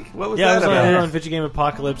this week. What was that about? Yeah, on Video Game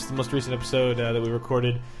Apocalypse, the most recent episode that we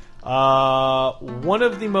recorded. One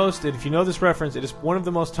of the most, and if you know this reference, it is one of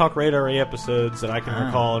the most Talk Radar episodes that I can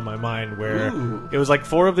recall in my mind, where it was like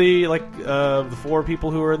four of the the four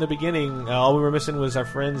people who were in the beginning. All we were missing was our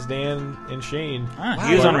friends Dan and Shane.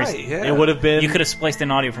 He was on. It would have been. You could have spliced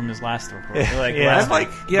in audio from his last report.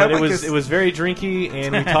 It was very drinky,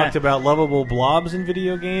 and we talked about lovable blobs in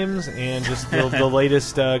video games and just the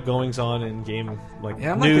latest goings on in game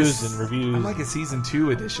news and reviews. I'm like a season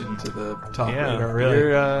 2 edition to the Talk Radar. Really.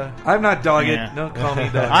 You're, I'm not dogged. Yeah. Don't call me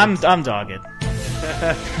dogged. I'm dogged.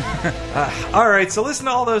 All right, so listen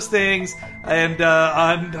to all those things. And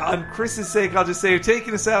on Chris's sake, I'll just say,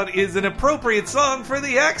 taking us out is an appropriate song for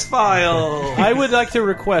the X-Files. I would like to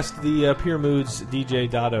request the Pure Moods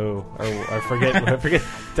DJ Dotto, or I forget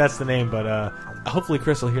that's the name, but hopefully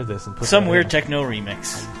Chris will hear this and put some weird techno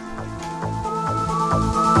remix.